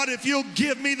 But God, if you'll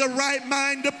give me the right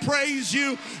mind to praise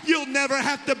you, you'll never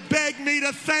have to beg me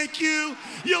to thank you.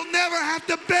 You'll never have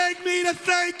to beg me to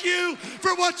thank you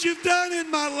for what you've done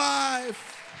in my life.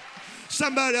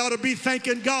 Somebody ought to be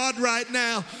thanking God right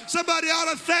now. Somebody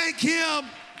ought to thank him,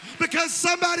 because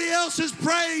somebody else's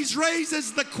praise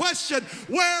raises the question,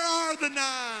 where are the 9?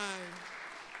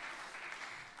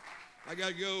 I got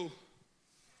to go.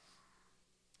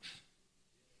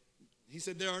 He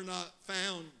said, there are not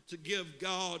found to give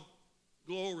God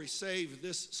glory save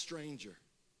this stranger.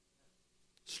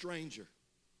 Stranger.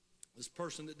 This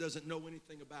person that doesn't know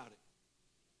anything about it.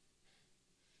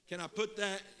 Can I put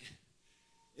that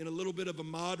in a little bit of a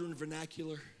modern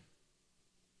vernacular?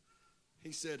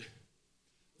 He said,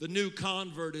 the new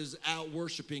convert is out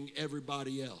worshiping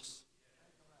everybody else.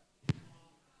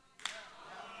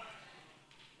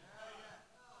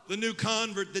 The new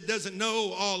convert that doesn't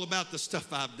know all about the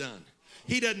stuff I've done.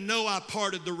 He doesn't know I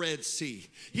parted the Red Sea.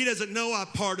 He doesn't know I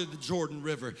parted the Jordan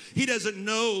River. He doesn't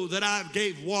know that I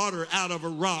gave water out of a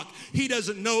rock. He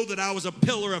doesn't know that I was a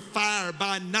pillar of fire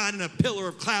by night and a pillar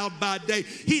of cloud by day.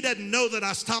 He doesn't know that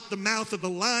I stopped the mouth of the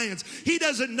lions. He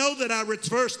doesn't know that I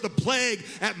reversed the plague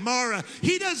at Mara.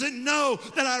 He doesn't know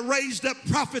that I raised up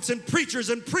prophets and preachers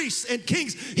and priests and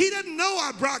kings. He doesn't know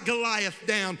I brought Goliath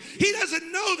down. He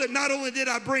doesn't know that not only did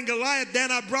I bring Goliath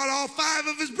down, I brought all 5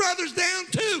 of his brothers down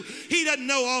too. He doesn't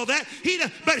know all that,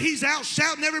 but he's out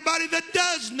shouting everybody that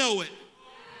does know it.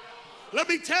 Let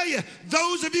me tell you,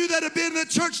 those of you that have been in the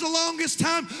church the longest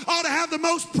time ought to have the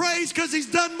most praise, because he's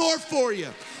done more for you.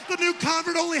 The new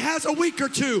convert only has a week or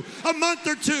two, a month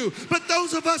or two, but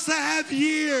those of us that have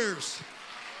years,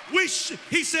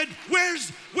 he said,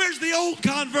 where's the old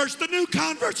converts? The new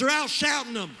converts are out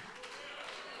shouting them.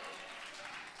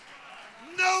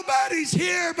 Nobody's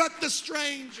here but the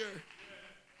stranger.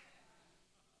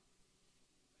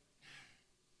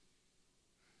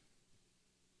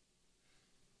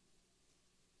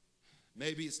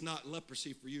 Maybe it's not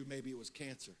leprosy for you. Maybe it was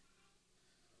cancer.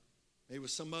 Maybe it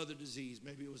was some other disease.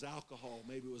 Maybe it was alcohol.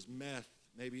 Maybe it was meth.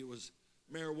 Maybe it was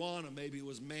marijuana. Maybe it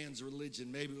was man's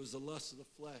religion. Maybe it was the lust of the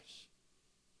flesh.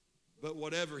 But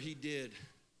whatever he did,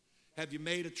 have you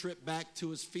made a trip back to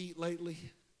his feet lately?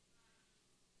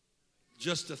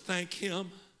 Just to thank him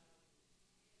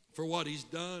for what he's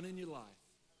done in your life.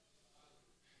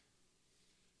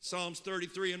 Psalms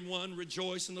 33:1,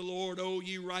 rejoice in the Lord, O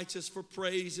ye righteous, for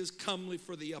praise is comely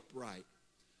for the upright.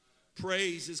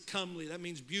 Praise is comely. That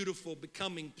means beautiful,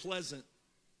 becoming pleasant.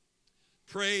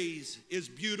 Praise is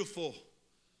beautiful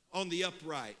on the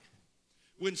upright.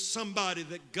 When somebody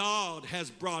that God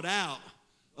has brought out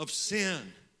of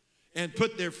sin and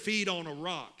put their feet on a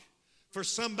rock, for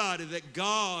somebody that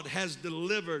God has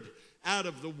delivered out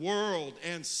of the world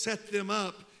and set them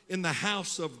up in the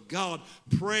house of God,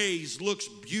 praise looks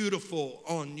beautiful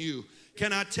on you.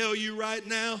 Can I tell you right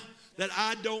now that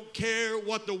I don't care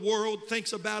what the world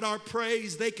thinks about our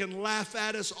praise. They can laugh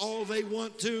at us all they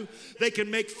want to. They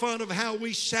can make fun of how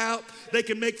we shout. They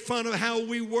can make fun of how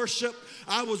we worship.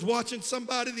 I was watching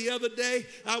somebody the other day.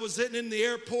 I was sitting in the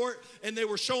airport and they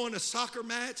were showing a soccer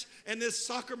match, and this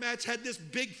soccer match had this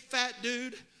big fat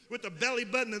dude with a belly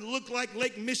button that looked like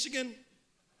Lake Michigan.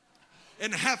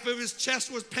 And half of his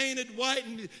chest was painted white,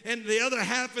 and the other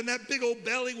half in that big old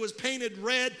belly was painted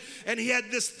red. And he had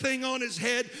this thing on his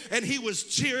head, and he was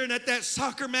cheering at that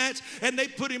soccer match. And they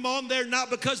put him on there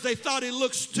not because they thought he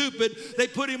looked stupid. They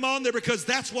put him on there because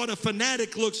that's what a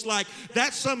fanatic looks like.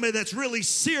 That's somebody that's really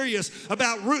serious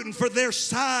about rooting for their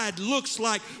side looks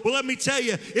like. Well, let me tell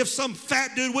you, if some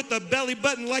fat dude with a belly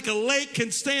button like a lake can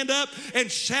stand up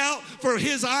and shout for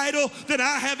his idol, then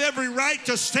I have every right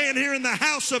to stand here in the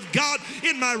house of God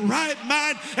in my right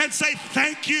mind and say,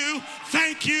 thank you,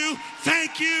 thank you,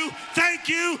 thank you, thank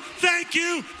you, thank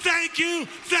you, thank you,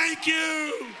 thank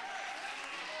you.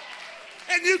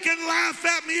 And you can laugh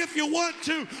at me if you want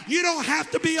to. You don't have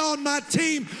to be on my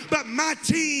team, but my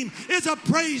team is a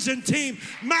praising team.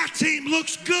 My team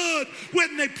looks good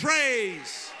when they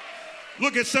praise.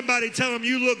 Look at somebody, tell them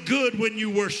you look good when you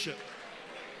worship.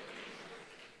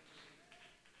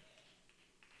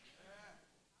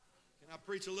 Can I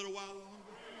preach a little while longer?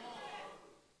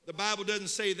 The Bible doesn't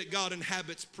say that God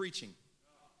inhabits preaching,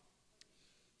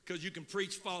 because you can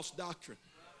preach false doctrine.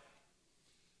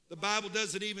 The Bible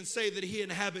doesn't even say that he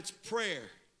inhabits prayer,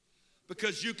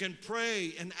 because you can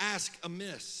pray and ask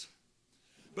amiss.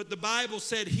 But the Bible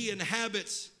said he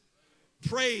inhabits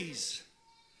praise,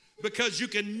 because you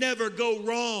can never go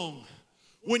wrong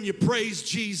when you praise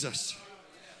Jesus.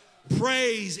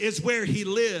 Praise is where he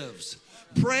lives.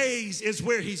 Praise is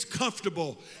where he's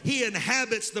comfortable. He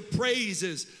inhabits the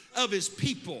praises of his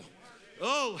people.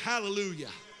 Oh, hallelujah.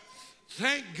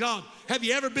 Thank God. Have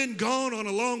you ever been gone on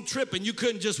a long trip and you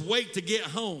couldn't just wait to get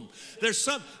home?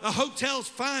 A hotel's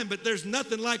fine, but there's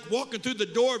nothing like walking through the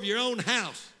door of your own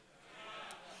house.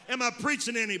 Am I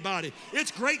preaching to anybody?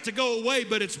 It's great to go away,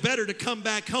 but it's better to come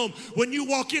back home when you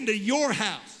walk into your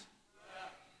house.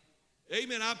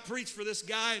 Amen. I preached for this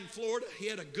guy in Florida. He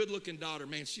had a good-looking daughter.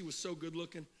 Man, she was so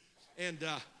good-looking. And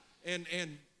I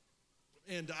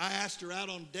asked her out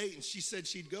on a date, and she said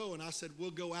she'd go. And I said,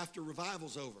 we'll go after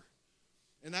revival's over.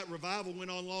 And that revival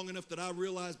went on long enough that I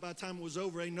realized by the time it was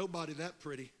over, ain't nobody that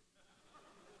pretty.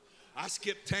 I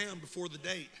skipped town before the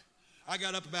date. I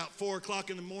got up about 4 o'clock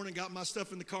in the morning, got my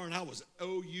stuff in the car, and I was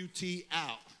O-U-T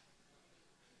out.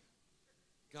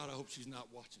 God, I hope she's not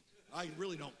watching. I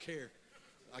really don't care,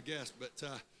 I guess, but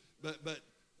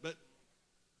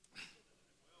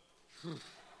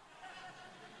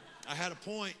I had a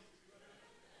point.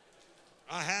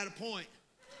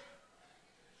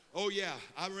 Oh, yeah,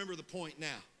 I remember the point now.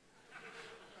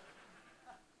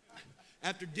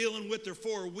 After dealing with her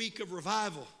for a week of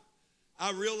revival,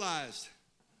 I realized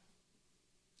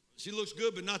she looks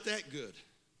good, but not that good.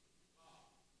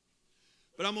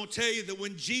 But I'm going to tell you that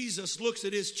when Jesus looks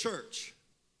at his church,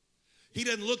 he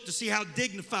doesn't look to see how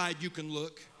dignified you can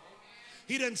look.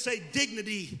 He doesn't say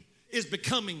dignity is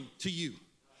becoming to you.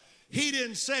 He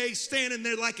didn't say standing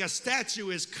there like a statue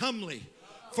is comely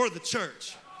for the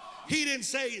church. He didn't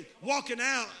say walking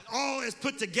out all as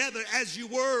put together as you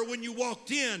were when you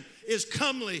walked in is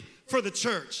comely for the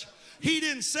church. He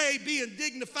didn't say being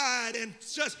dignified and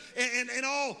just and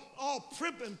all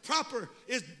prim and proper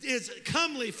is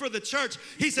comely for the church.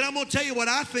 He said, I'm going to tell you what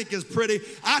I think is pretty.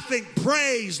 I think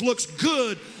praise looks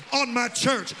good on my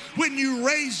church. When you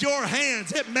raise your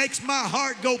hands, it makes my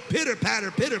heart go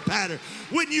pitter-patter, pitter-patter.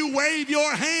 When you wave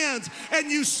your hands and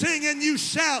you sing and you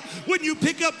shout, when you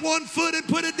pick up one foot and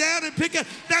put it down and pick up,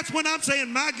 that's when I'm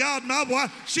saying, my God, my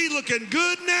wife, she looking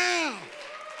good now.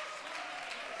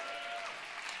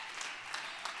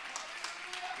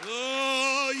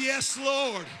 Oh, yes,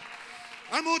 Lord.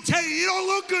 I'm going to tell you, you don't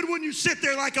look good when you sit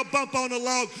there like a bump on a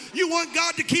log. You want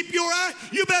God to keep your eye?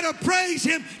 You better praise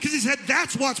him, because he said,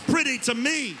 that's what's pretty to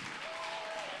me.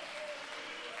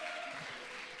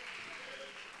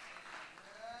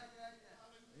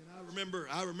 And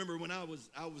I remember when I was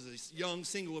a young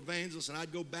single evangelist, and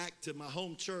I'd go back to my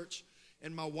home church,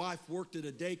 and my wife worked at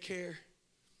a daycare.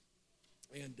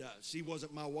 And she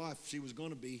wasn't my wife. She was going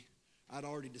to be. I'd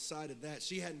already decided that.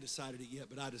 She hadn't decided it yet,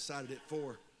 but I decided it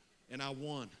for her, and I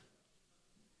won.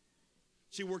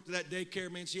 She worked at that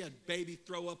daycare, man. She had baby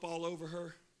throw up all over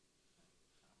her.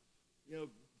 You know,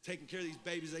 taking care of these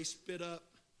babies, they spit up.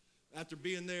 After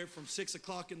being there from 6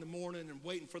 o'clock in the morning and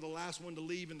waiting for the last one to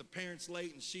leave, and the parents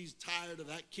late, and she's tired of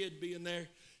that kid being there,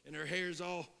 and her hair's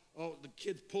all the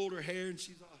kids pulled her hair, and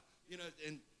she's all, you know,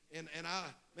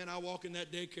 and I walk in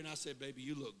that daycare, and I said, baby,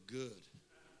 you look good.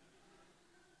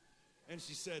 And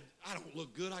she said, I don't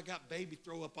look good. I got baby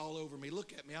throw up all over me.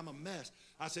 Look at me. I'm a mess.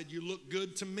 I said, you look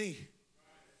good to me.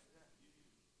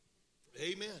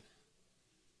 Amen.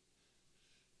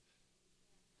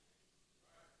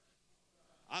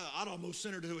 I'd almost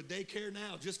send her to a daycare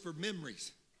now just for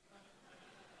memories.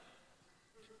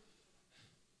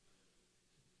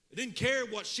 I didn't care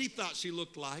what she thought she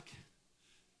looked like.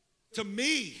 To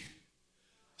me,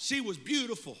 she was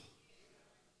beautiful.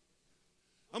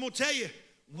 I'm going to tell you,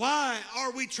 why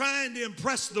are we trying to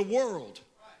impress the world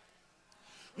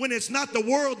when it's not the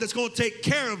world that's going to take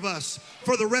care of us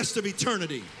for the rest of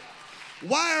eternity?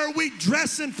 Why are we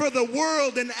dressing for the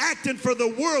world and acting for the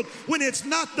world when it's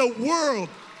not the world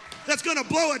that's going to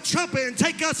blow a trumpet and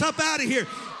take us up out of here?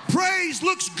 Praise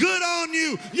looks good on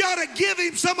you. You ought to give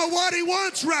him some of what he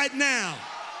wants right now.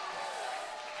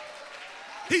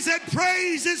 He said,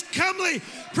 praise is comely.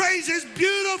 Praise is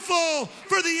beautiful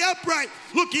for the upright.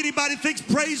 Look, anybody thinks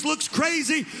praise looks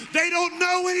crazy, they don't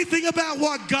know anything about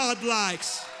what God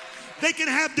likes. They can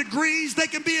have degrees, they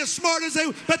can be as smart as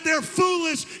they, but they're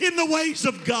foolish in the ways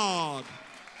of God.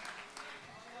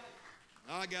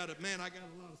 I got a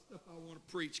lot of stuff I want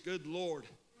to preach. Good Lord.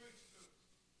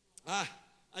 I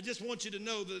just want you to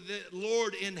know that the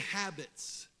Lord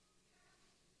inhabits.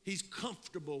 He's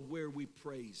comfortable where we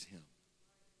praise him.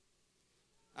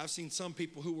 I've seen some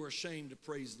people who were ashamed to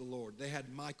praise the Lord. They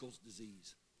had Michael's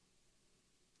disease.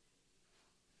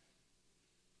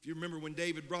 If you remember when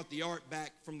David brought the ark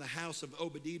back from the house of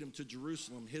Obed-Edom to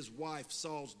Jerusalem, his wife,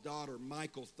 Saul's daughter,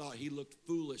 Michal, thought he looked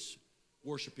foolish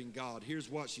worshiping God. Here's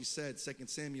what she said, 2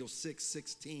 Samuel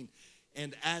 6:16.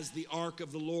 And as the ark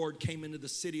of the Lord came into the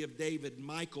city of David,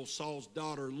 Michal, Saul's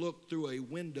daughter, looked through a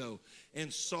window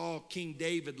and saw King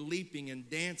David leaping and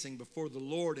dancing before the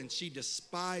Lord, and she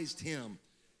despised him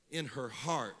in her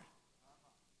heart.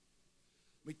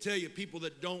 Let me tell you, people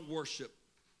that don't worship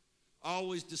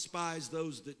always despise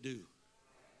those that do.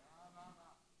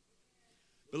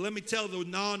 But let me tell the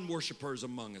non-worshipers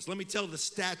among us, let me tell the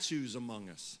statues among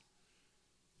us,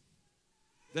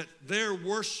 that their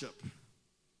worship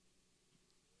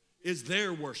is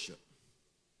their worship.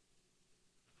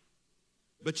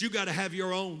 But you got to have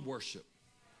your own worship,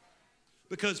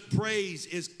 because praise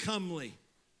is comely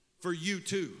for you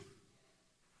too.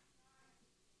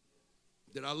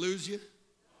 Did I lose you?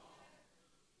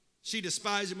 She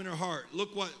despised him in her heart.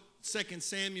 Look what 2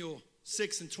 Samuel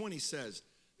 6:20 says.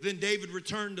 Then David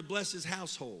returned to bless his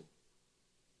household.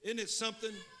 Isn't it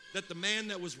something that the man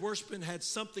that was worshiping had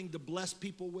something to bless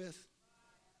people with?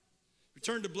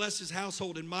 Returned to bless his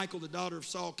household, and Michal, the daughter of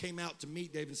Saul, came out to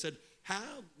meet David and said,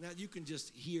 now you can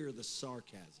just hear the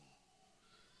sarcasm.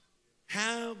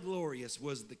 How glorious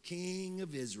was the King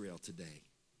of Israel today,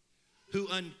 who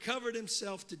uncovered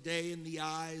himself today in the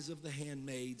eyes of the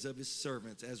handmaids of his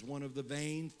servants, as one of the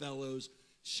vain fellows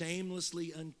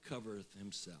shamelessly uncovereth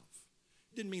himself.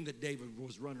 Didn't mean that David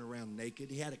was running around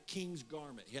naked. He had a king's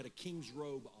garment. He had a king's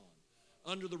robe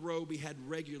on. Under the robe, he had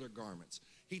regular garments.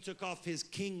 He took off his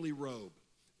kingly robe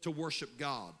to worship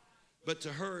God. But to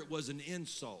her, it was an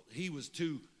insult.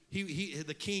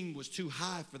 The king was too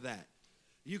high for that.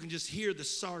 You can just hear the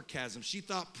sarcasm. She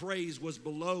thought praise was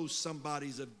below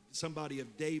somebody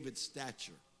of David's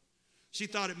stature. She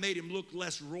thought it made him look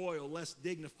less royal, less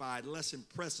dignified, less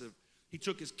impressive. He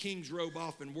took his king's robe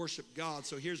off and worshiped God.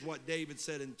 So here's what David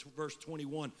said in verse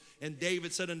 21. And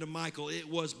David said unto Michal, it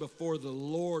was before the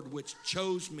Lord which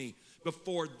chose me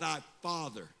before thy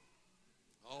father.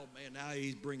 Oh man, now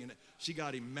he's bringing it. She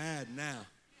got him mad now.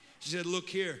 She said, look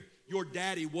here, your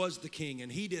daddy was the king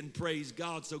and he didn't praise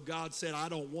God. So God said, I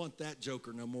don't want that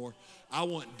joker no more. I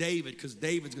want David, because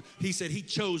he said, he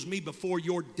chose me before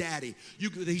your daddy.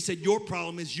 He said, your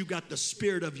problem is you got the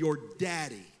spirit of your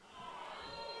daddy.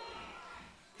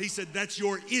 He said, that's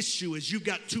your issue, is you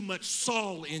got too much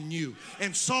Saul in you.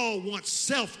 And Saul wants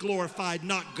self-glorified,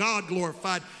 not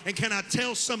God-glorified. And can I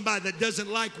tell somebody that doesn't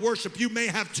like worship, you may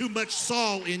have too much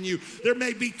Saul in you. There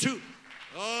may be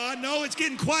I know it's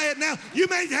getting quiet now. You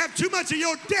may have too much of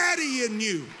your daddy in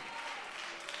you.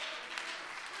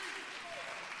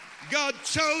 God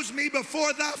chose me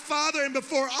before thy father and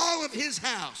before all of his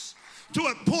house to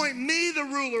appoint me the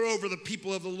ruler over the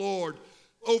people of the Lord,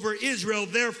 over Israel.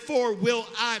 Therefore will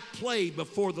I play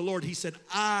before the Lord. He said,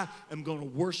 I am going to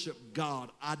worship God.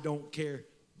 I don't care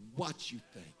what you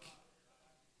think.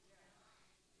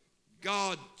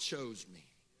 God chose me.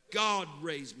 God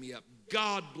raised me up.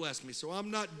 God blessed me. So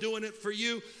I'm not doing it for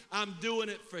you. I'm doing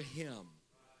it for him.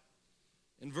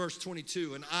 In verse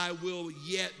 22, and I will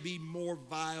yet be more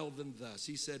vile than thus.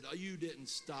 He said, you didn't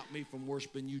stop me from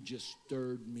worshiping. You just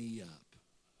stirred me up.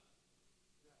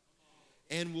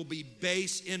 And will be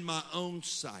base in my own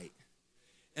sight.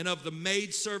 And of the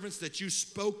maidservants that you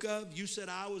spoke of, you said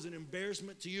I was an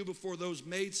embarrassment to you before those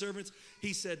maidservants.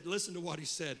 He said, listen to what he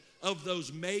said. Of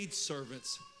those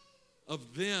maidservants,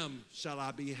 of them shall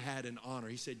I be had in honor.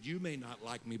 He said, you may not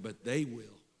like me, but they will.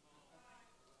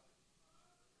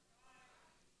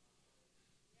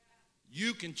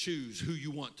 You can choose who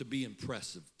you want to be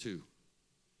impressive to.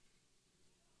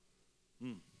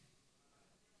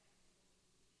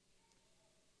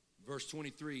 Verse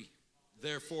 23,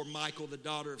 therefore Michal, the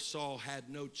daughter of Saul, had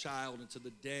no child until the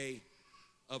day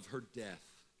of her death.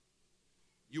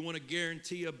 You want to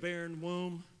guarantee a barren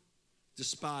womb?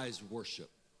 Despise worship.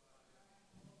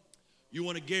 You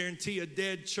want to guarantee a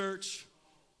dead church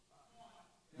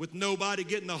with nobody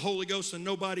getting the Holy Ghost and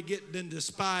nobody getting, then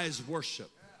despise worship.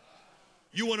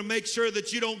 You want to make sure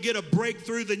that you don't get a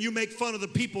breakthrough, then you make fun of the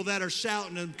people that are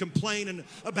shouting and complaining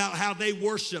about how they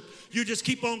worship. You just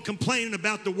keep on complaining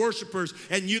about the worshipers,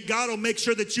 and God will make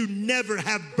sure that you never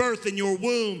have birth in your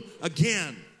womb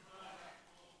again.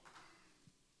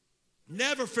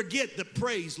 Never forget that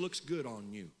praise looks good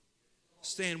on you.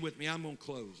 Stand with me. I'm going to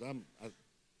close.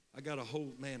 I got a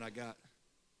whole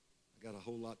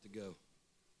lot to go.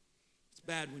 It's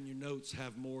bad when your notes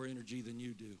have more energy than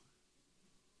you do.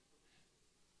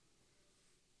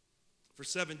 For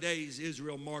 7 days,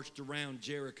 Israel marched around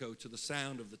Jericho to the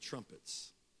sound of the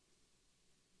trumpets.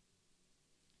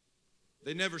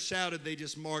 They never shouted, they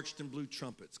just marched and blew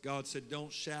trumpets. God said,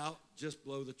 don't shout, just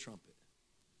blow the trumpet.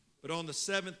 But on the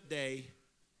seventh day,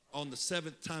 on the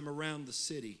seventh time around the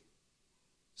city,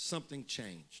 something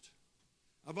changed.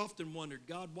 I've often wondered,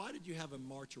 God, why did you have them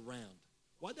march around?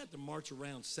 Why'd they have to march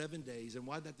around 7 days, and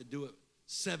why'd they have to do it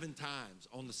 7 times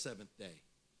on the seventh day?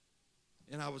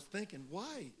 And I was thinking,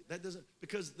 why?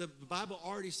 Because the Bible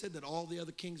already said that all the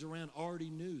other kings around already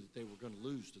knew that they were going to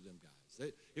lose to them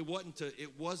guys. It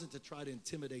wasn't to try to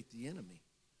intimidate the enemy.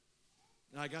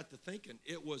 And I got to thinking,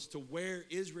 it was to wear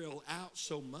Israel out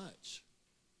so much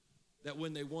that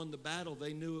when they won the battle,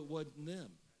 they knew it wasn't them.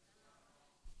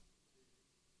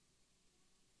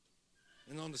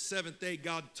 And on the seventh day,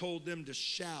 God told them to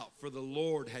shout, for the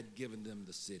Lord had given them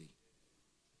the city.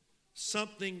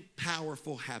 Something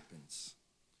powerful happens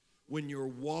when your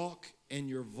walk and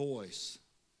your voice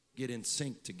get in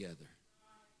sync together.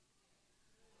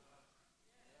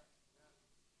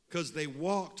 Because they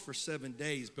walked for 7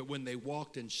 days, but when they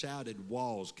walked and shouted,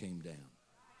 walls came down.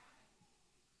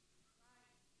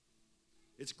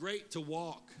 It's great to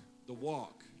walk the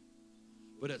walk,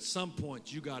 but at some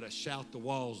point you got to shout the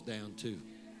walls down too.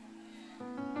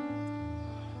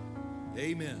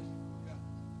 Amen.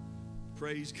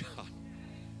 Praise God.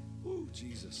 Ooh,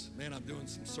 Jesus. Man, I'm doing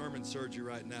some sermon surgery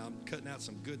right now. I'm cutting out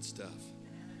some good stuff.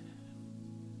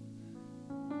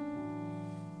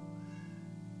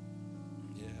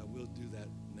 Yeah, we'll do that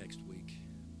next week.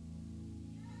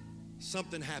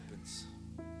 Something happens.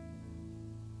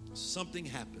 Something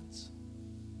happens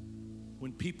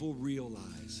when people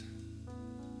realize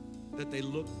that they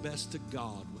look best to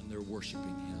God when they're worshiping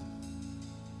Him.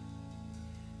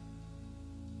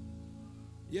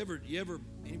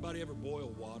 Anybody ever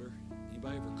boil water?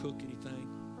 Anybody ever cook anything?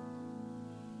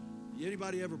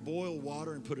 Anybody ever boil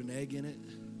water and put an egg in it?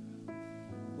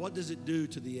 What does it do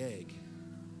to the egg?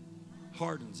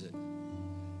 Hardens it.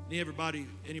 Anybody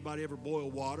ever boil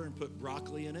water and put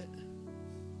broccoli in it?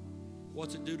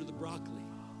 What's it do to the broccoli?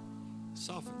 It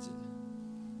softens it.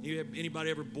 Anybody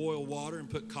ever boil water and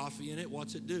put coffee in it?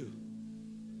 What's it do?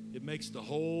 It makes the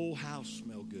whole house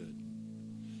smell good.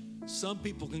 Some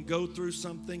people can go through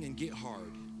something and get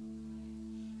hard.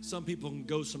 Some people can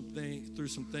go through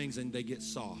some things and they get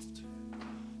soft.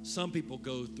 Some people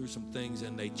go through some things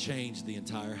and they change the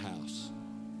entire house.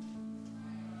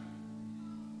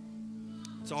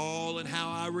 It's all in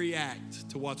how I react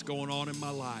to what's going on in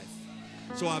my life.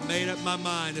 So I made up my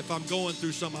mind, if I'm going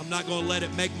through something, I'm not going to let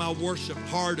it make my worship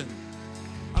harden.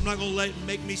 I'm not going to let it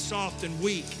make me soft and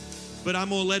weak. But I'm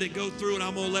going to let it go through, and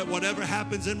I'm going to let whatever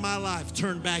happens in my life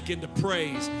turn back into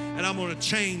praise. And I'm going to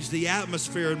change the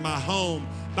atmosphere in my home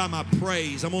by my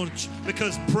praise.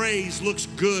 Because praise looks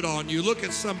good on you. Look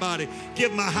at somebody,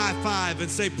 give them a high five and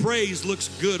say, praise looks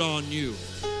good on you.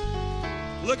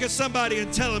 Look at somebody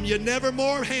and tell them, you're never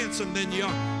more handsome than you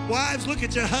are. Wives, look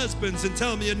at your husbands and tell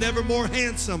them you're never more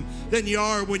handsome than you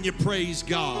are when you praise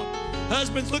God.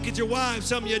 Husbands, look at your wives.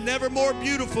 Tell them you're never more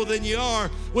beautiful than you are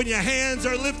when your hands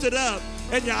are lifted up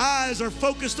and your eyes are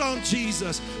focused on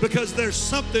Jesus, because there's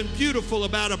something beautiful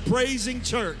about a praising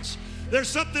church. There's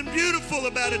something beautiful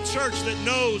about a church that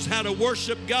knows how to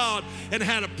worship God and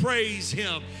how to praise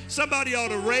Him. Somebody ought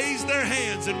to raise their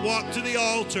hands and walk to the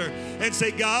altar and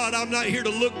say, God, I'm not here to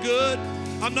look good.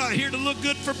 I'm not here to look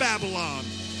good for Babylon.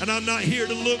 And I'm not here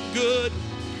to look good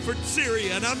for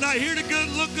Syria. And I'm not here to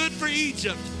look good for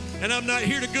Egypt. And I'm not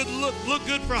here to look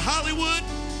good for Hollywood.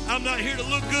 I'm not here to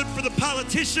look good for the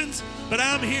politicians. But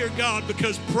I'm here, God,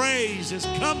 because praise is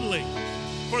comely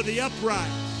for the upright.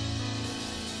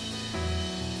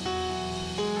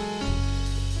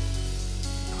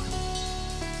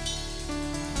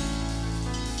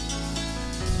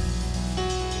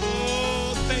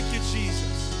 Oh, thank you,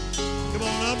 Jesus. Come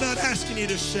on, I'm not asking you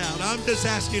to shout. I'm just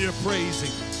asking you to praise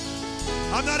Him.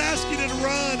 I'm not asking you to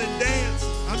run and dance.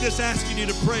 I'm just asking you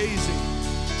to praise Him.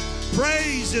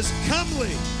 Praise is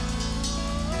comely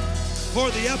for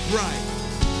the upright.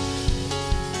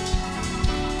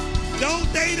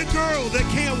 Don't date a girl that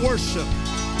can't worship.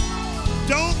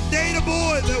 Don't date a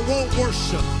boy that won't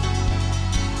worship.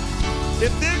 If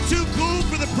they're too cool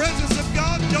for the presence of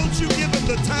God, don't you give them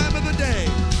the time of the day,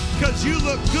 because you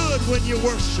look good when you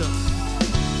worship.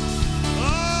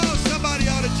 Oh, somebody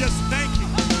ought to just thank Him.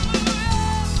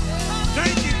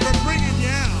 Thank Him for bringing you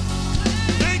out.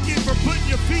 Thank Him for putting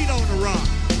your feet on the rock.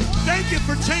 Thank Him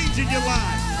for changing your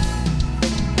life.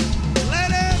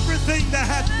 Let everything that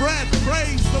hath breath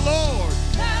praise the Lord.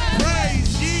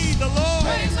 Praise ye the Lord.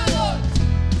 Praise the Lord.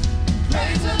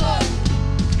 Praise the Lord.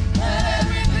 Let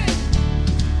everything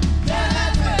that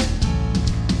hath breath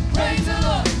praise the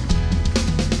Lord.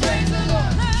 Praise the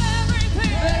Lord. Let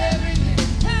everything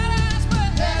that hath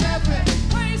breath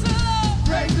praise the Lord.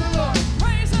 Praise the Lord.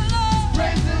 Praise the Lord.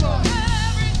 Praise the Lord. Let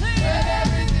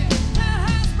everything that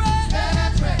hath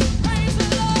breath praise the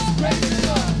Lord. Praise the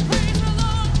Lord. Praise the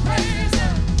Lord. Praise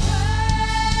Him.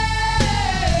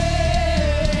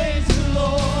 Praise the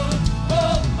Lord,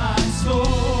 oh my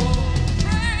soul.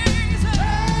 Praise Him.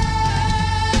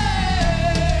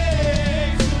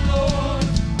 Praise the Lord,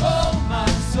 oh my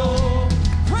soul.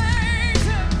 Praise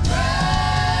Him.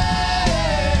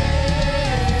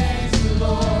 Praise the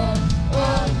Lord,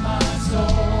 oh my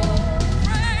soul.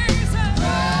 Praise Him.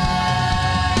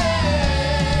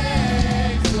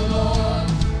 Praise the Lord,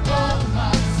 oh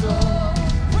my soul.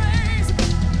 Praise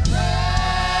Him.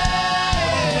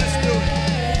 Let's do it.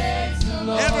 Praise the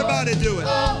Lord, Everybody do it. oh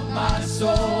my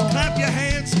soul. Clap your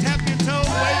hands, tap your toe,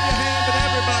 wave your hand, but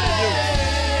everybody do it.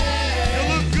 You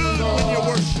look good when you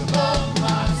worship. Oh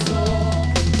my soul.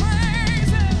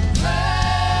 Praise Him. Praise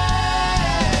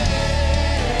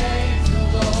the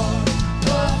Lord,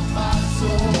 oh my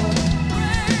soul.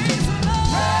 Praise the Lord.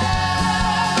 Praise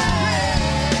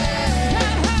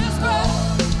the Lord.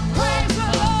 Praise the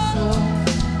Lord. Praise the Lord.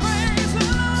 Praise the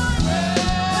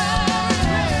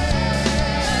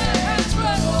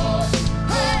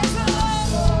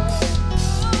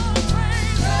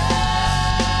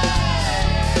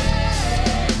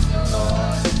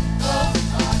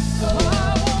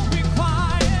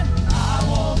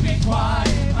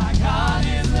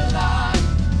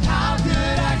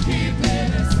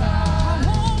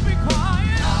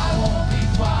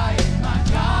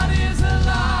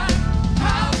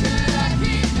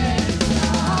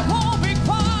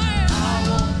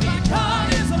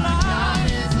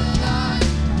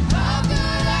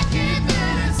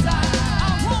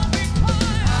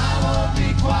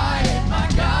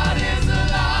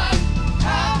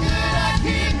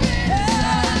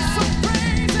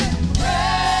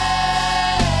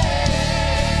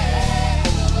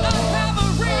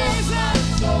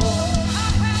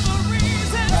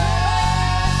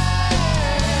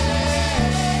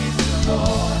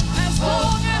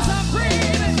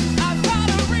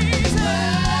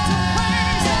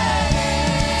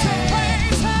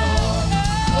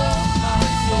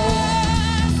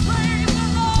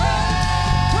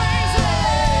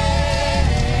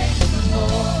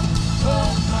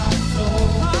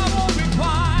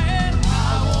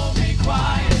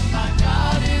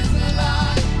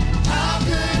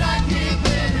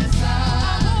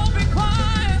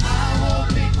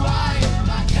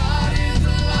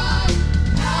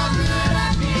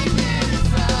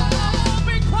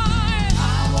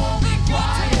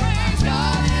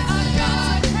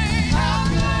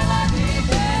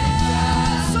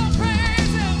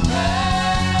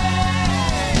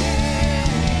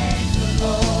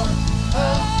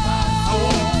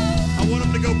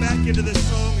into this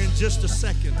song in just a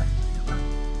second.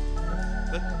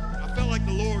 But I felt like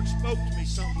the Lord spoke to me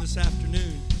something this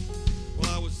afternoon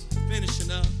while I was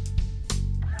finishing up.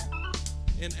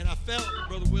 And I felt,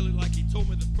 Brother Willie, like he told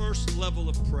me the first level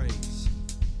of praise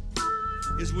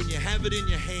is when you have it in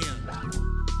your hand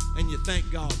and you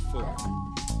thank God for it.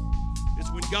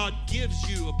 It's when God gives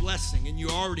you a blessing and you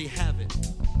already have it.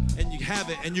 And you have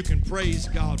it and you can praise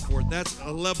God for it. That's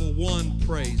a level one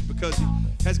praise. Because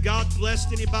has God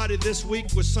blessed anybody this week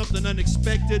with something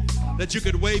unexpected that you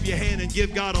could wave your hand and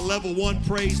give God a level one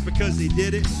praise because he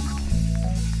did it?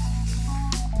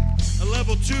 A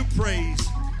level two praise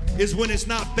is when it's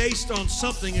not based on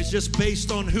something, it's just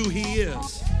based on who he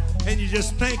is. And you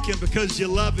just thank him because you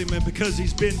love him and because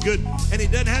he's been good. And he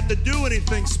doesn't have to do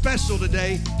anything special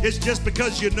today. It's just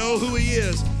because you know who he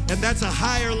is. And that's a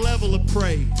higher level of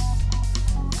praise.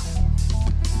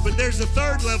 But there's a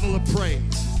third level of praise.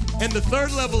 And the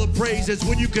third level of praise is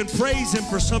when you can praise him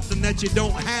for something that you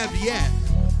don't have yet.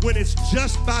 When it's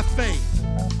just by faith.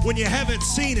 When you haven't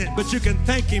seen it, but you can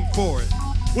thank him for it.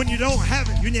 When you don't have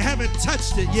it, when you haven't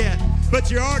touched it yet,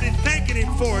 but you're already thanking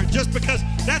him for it, just because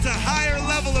that's a higher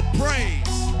level of praise.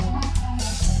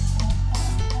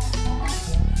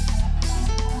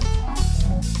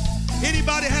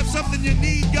 Anybody have something you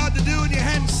need God to do and you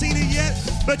hadn't seen it yet,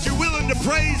 but you're willing to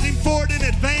praise Him for it in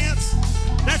advance?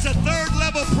 That's a third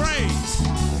level praise.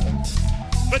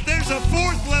 But there's a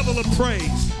fourth level of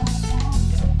praise.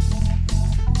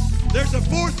 There's a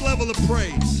fourth level of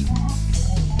praise.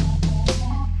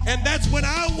 And that's when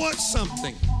I want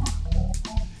something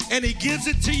and He gives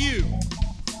it to you.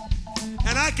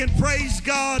 And I can praise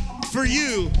God for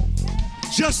you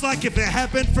just like if it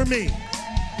happened for me.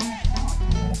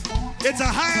 It's a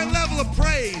higher level of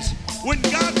praise when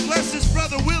God blesses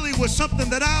Brother Willie with something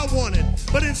that I wanted.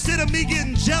 But instead of me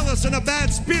getting jealous and a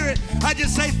bad spirit, I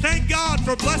just say, thank God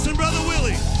for blessing Brother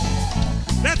Willie.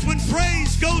 That's when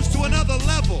praise goes to another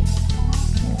level.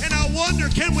 And I wonder,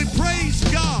 can we praise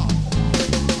God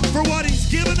for what He's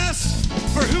given us,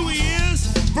 for who He is,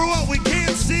 for what we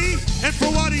can't see, and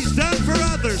for what He's done for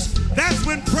others? That's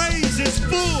when praise is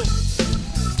full.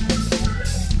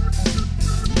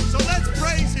 So let's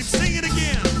praise Him. Sing it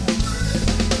again.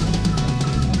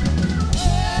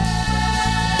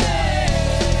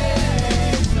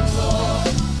 Praise the Lord,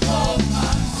 oh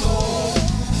my soul.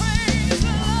 Praise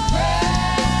the Lord.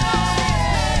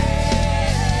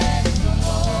 Praise the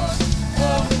Lord,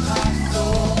 oh my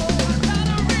soul. I've got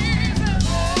a reason.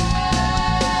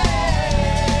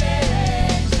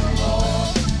 Praise the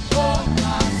Lord, oh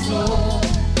my soul.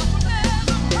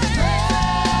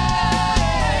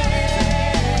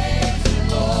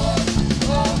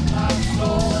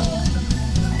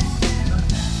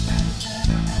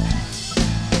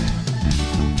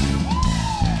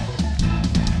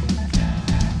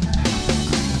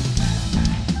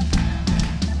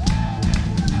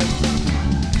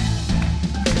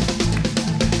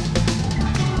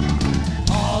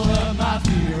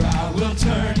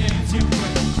 Turn into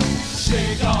praise.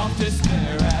 Shake off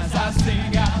despair as I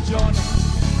sing out your name.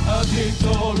 A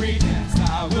victory dance,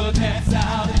 I will dance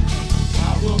out in peace.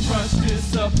 I will crush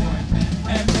disappointment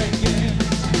and break it.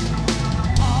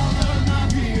 All of my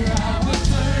fear I will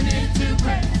turn into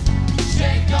praise.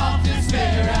 Shake off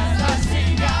despair as I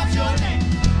sing out your name.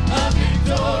 A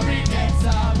victory dance,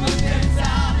 I will dance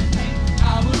out in peace.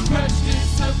 I will crush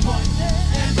disappointment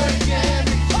and break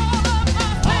every.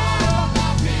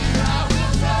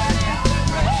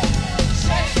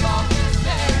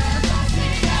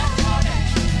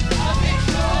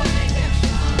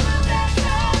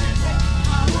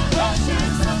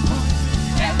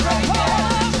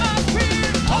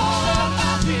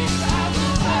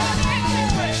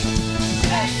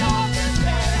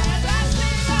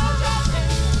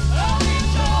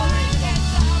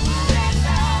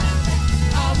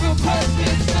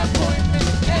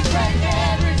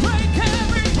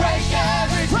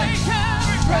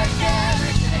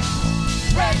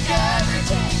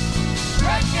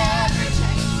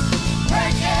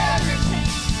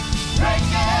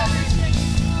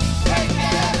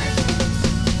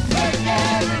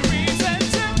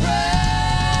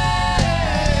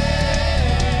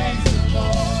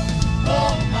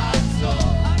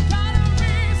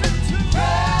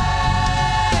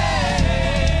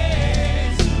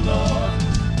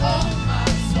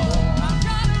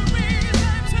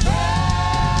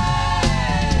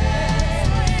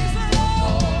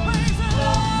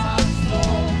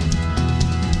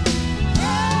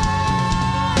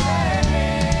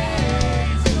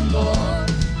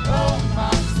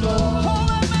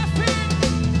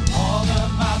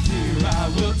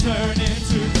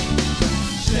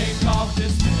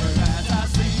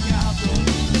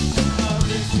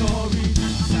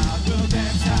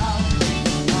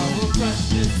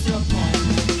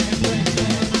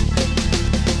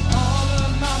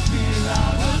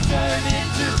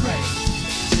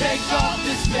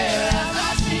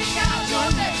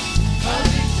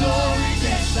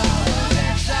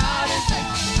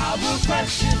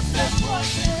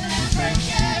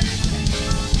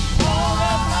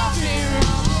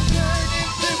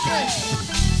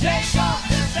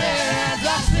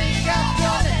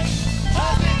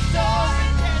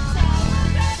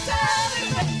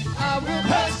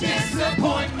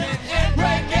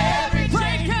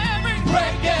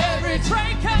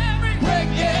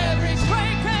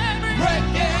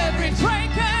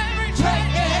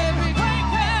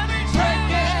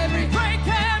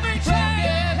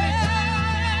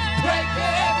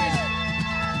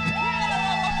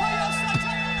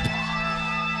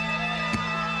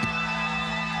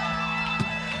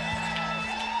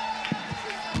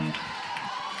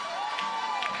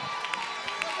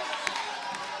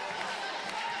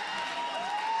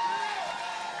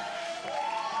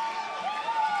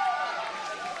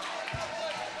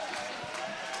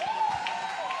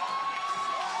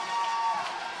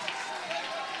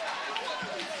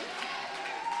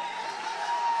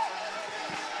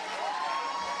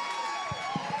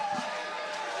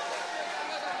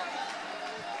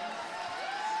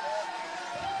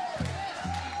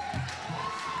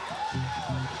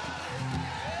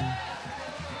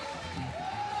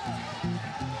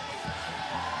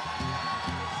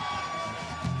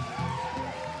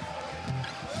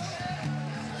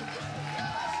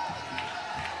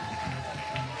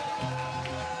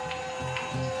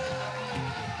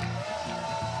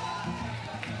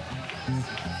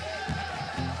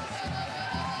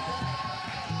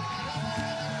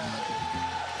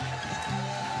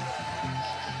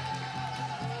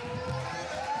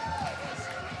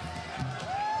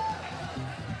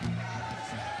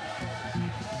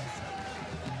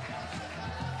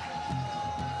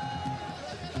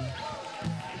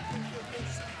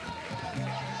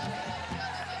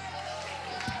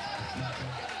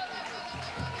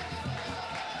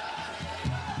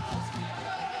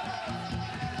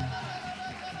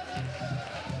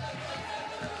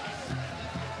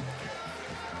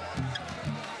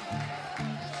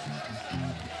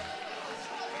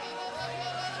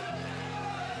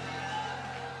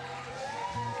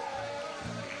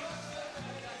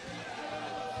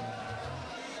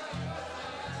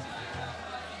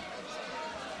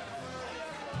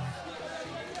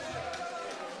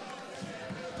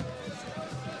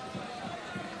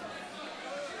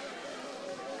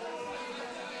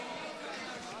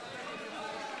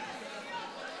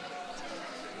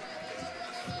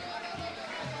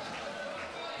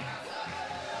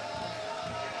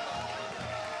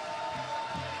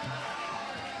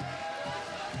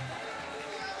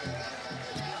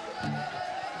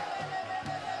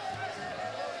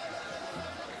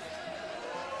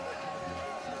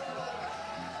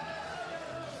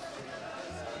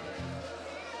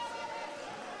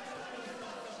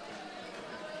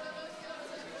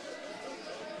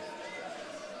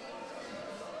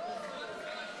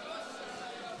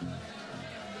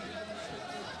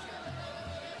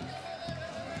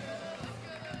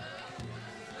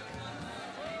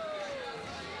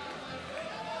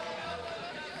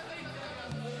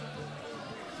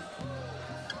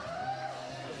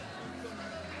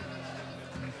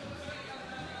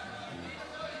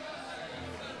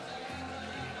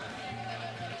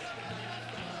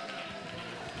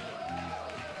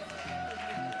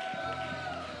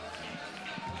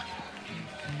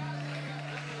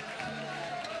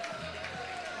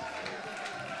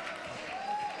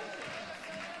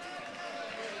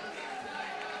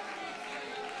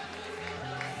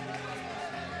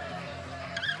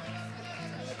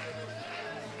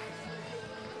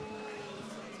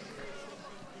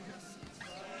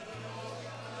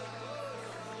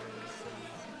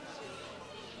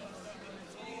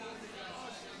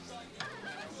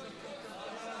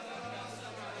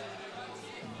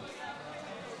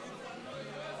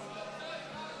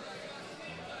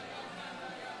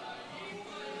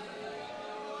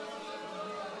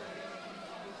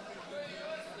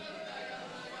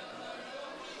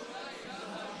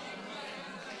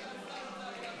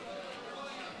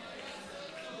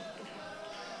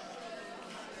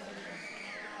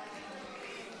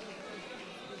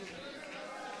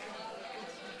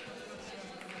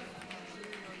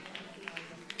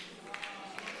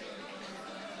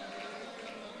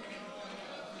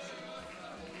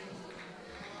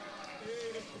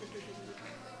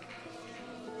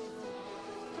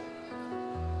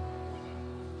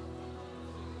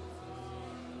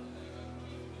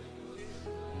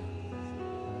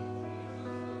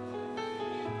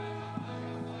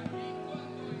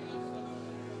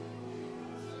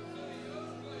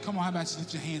 Come on, how about you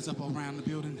lift your hands up around the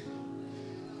building?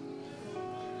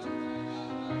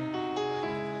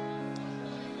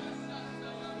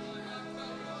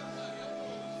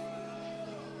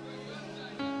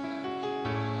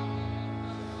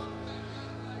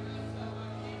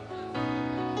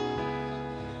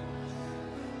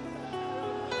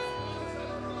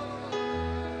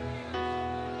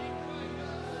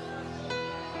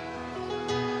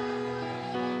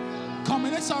 Come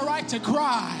on, it's all right to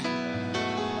cry.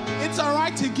 It's all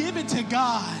right to give it to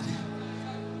God.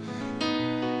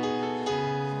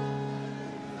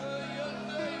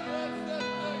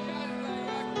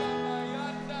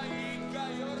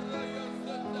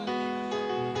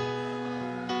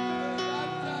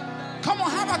 Come on,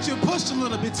 how about you push a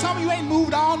little bit? Some of you ain't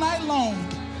moved all night long.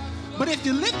 But if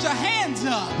you lift your hands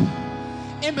up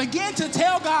and begin to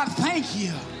tell God, thank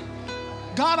you.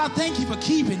 God, I thank you for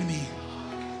keeping me.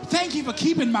 Thank you for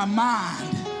keeping my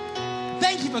mind.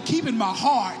 Thank you for keeping my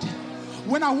heart.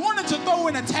 When I wanted to throw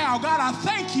in a towel, God, I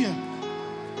thank you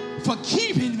for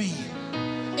keeping me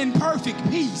in perfect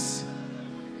peace.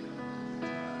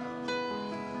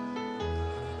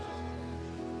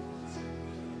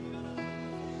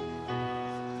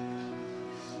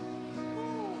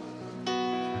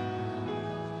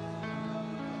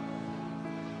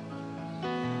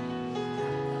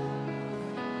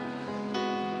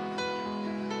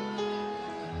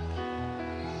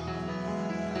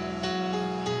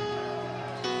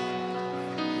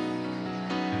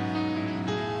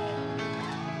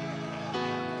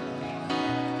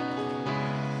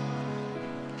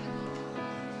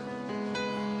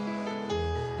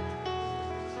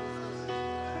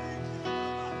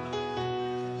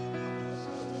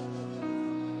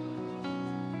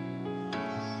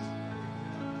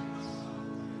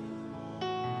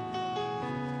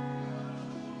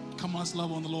 Come on, let's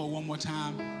love on the Lord one more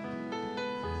time.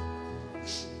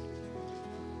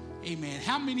 Amen.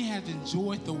 How many have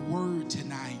enjoyed the word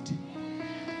tonight?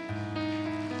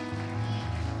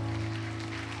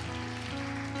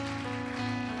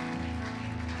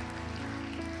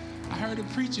 I heard a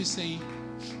preacher say,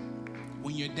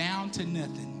 when you're down to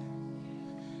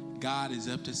nothing, God is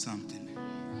up to something.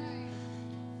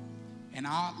 And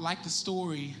I like the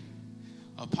story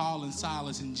of Paul and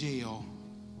Silas in jail,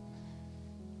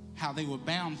 how they were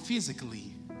bound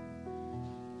physically,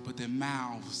 but their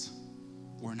mouths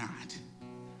were not.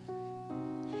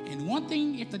 And one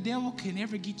thing, if the devil can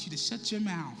ever get you to shut your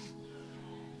mouth,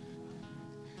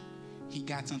 he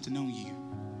got something on you.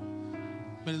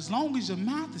 But as long as your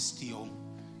mouth is still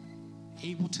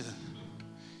able to,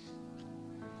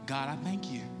 God, I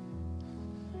thank you.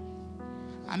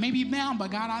 I may be bound,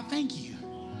 but God, I thank you.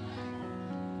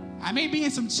 I may be in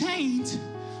some chains,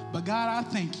 but God, I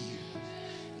thank you.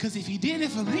 Because if he did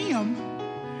it for them,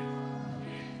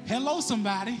 hello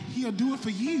somebody, he'll do it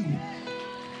for you.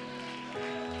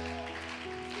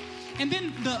 And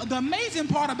then the amazing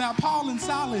part about Paul and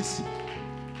Silas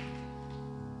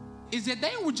is that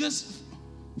they were just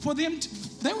for them.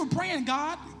 They were praying,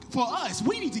 God, for us.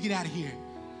 We need to get out of here.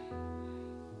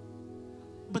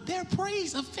 But their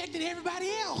praise affected everybody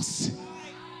else.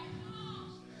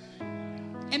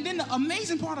 And then the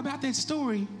amazing part about that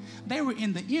story, they were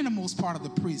in the innermost part of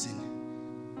the prison.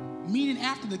 Meaning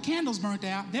after the candles burnt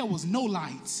out, there was no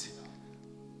lights.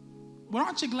 But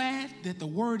aren't you glad that the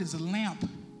word is a lamp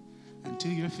unto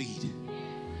your feet?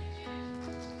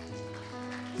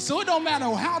 So it don't matter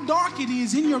how dark it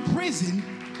is in your prison,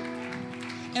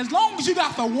 as long as you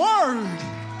got the word.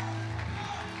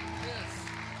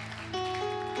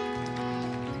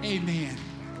 Amen.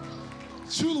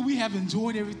 Truly, we have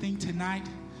enjoyed everything tonight.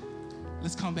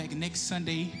 Let's come back next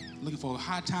Sunday. Looking for a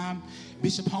high time.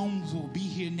 Bishop Holmes will be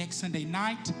here next Sunday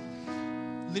night.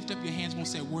 Lift up your hands. We'll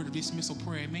say a word of dismissal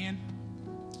prayer. Amen.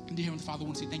 Dear Heavenly Father, I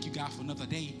want to say thank you, God, for another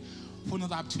day, for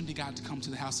another opportunity, God, to come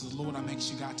to the house of the Lord. I make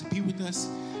you, God, to be with us.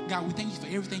 God, we thank you for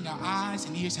everything our eyes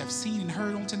and ears have seen and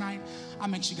heard on tonight. I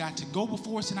make you, God, to go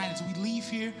before us tonight as we leave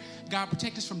here. God,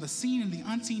 protect us from the seen and the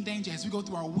unseen danger as we go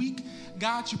through our week.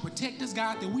 God, you protect us,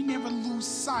 God, that we never lose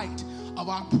sight of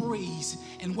our praise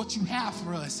and what you have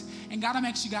for us. And God, I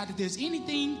make you, God, that there's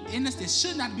anything in us that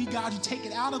should not be, God, you take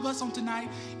it out of us on tonight.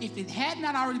 If it had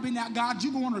not already been out, God,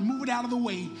 you're going to remove it out of the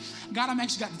way. God, I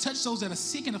make you, God, to touch those that are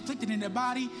sick and afflicted in their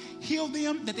body. Heal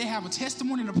them, that they have a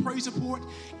testimony and a praise report.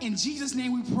 In Jesus'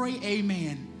 name we pray,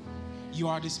 amen. You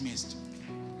are dismissed.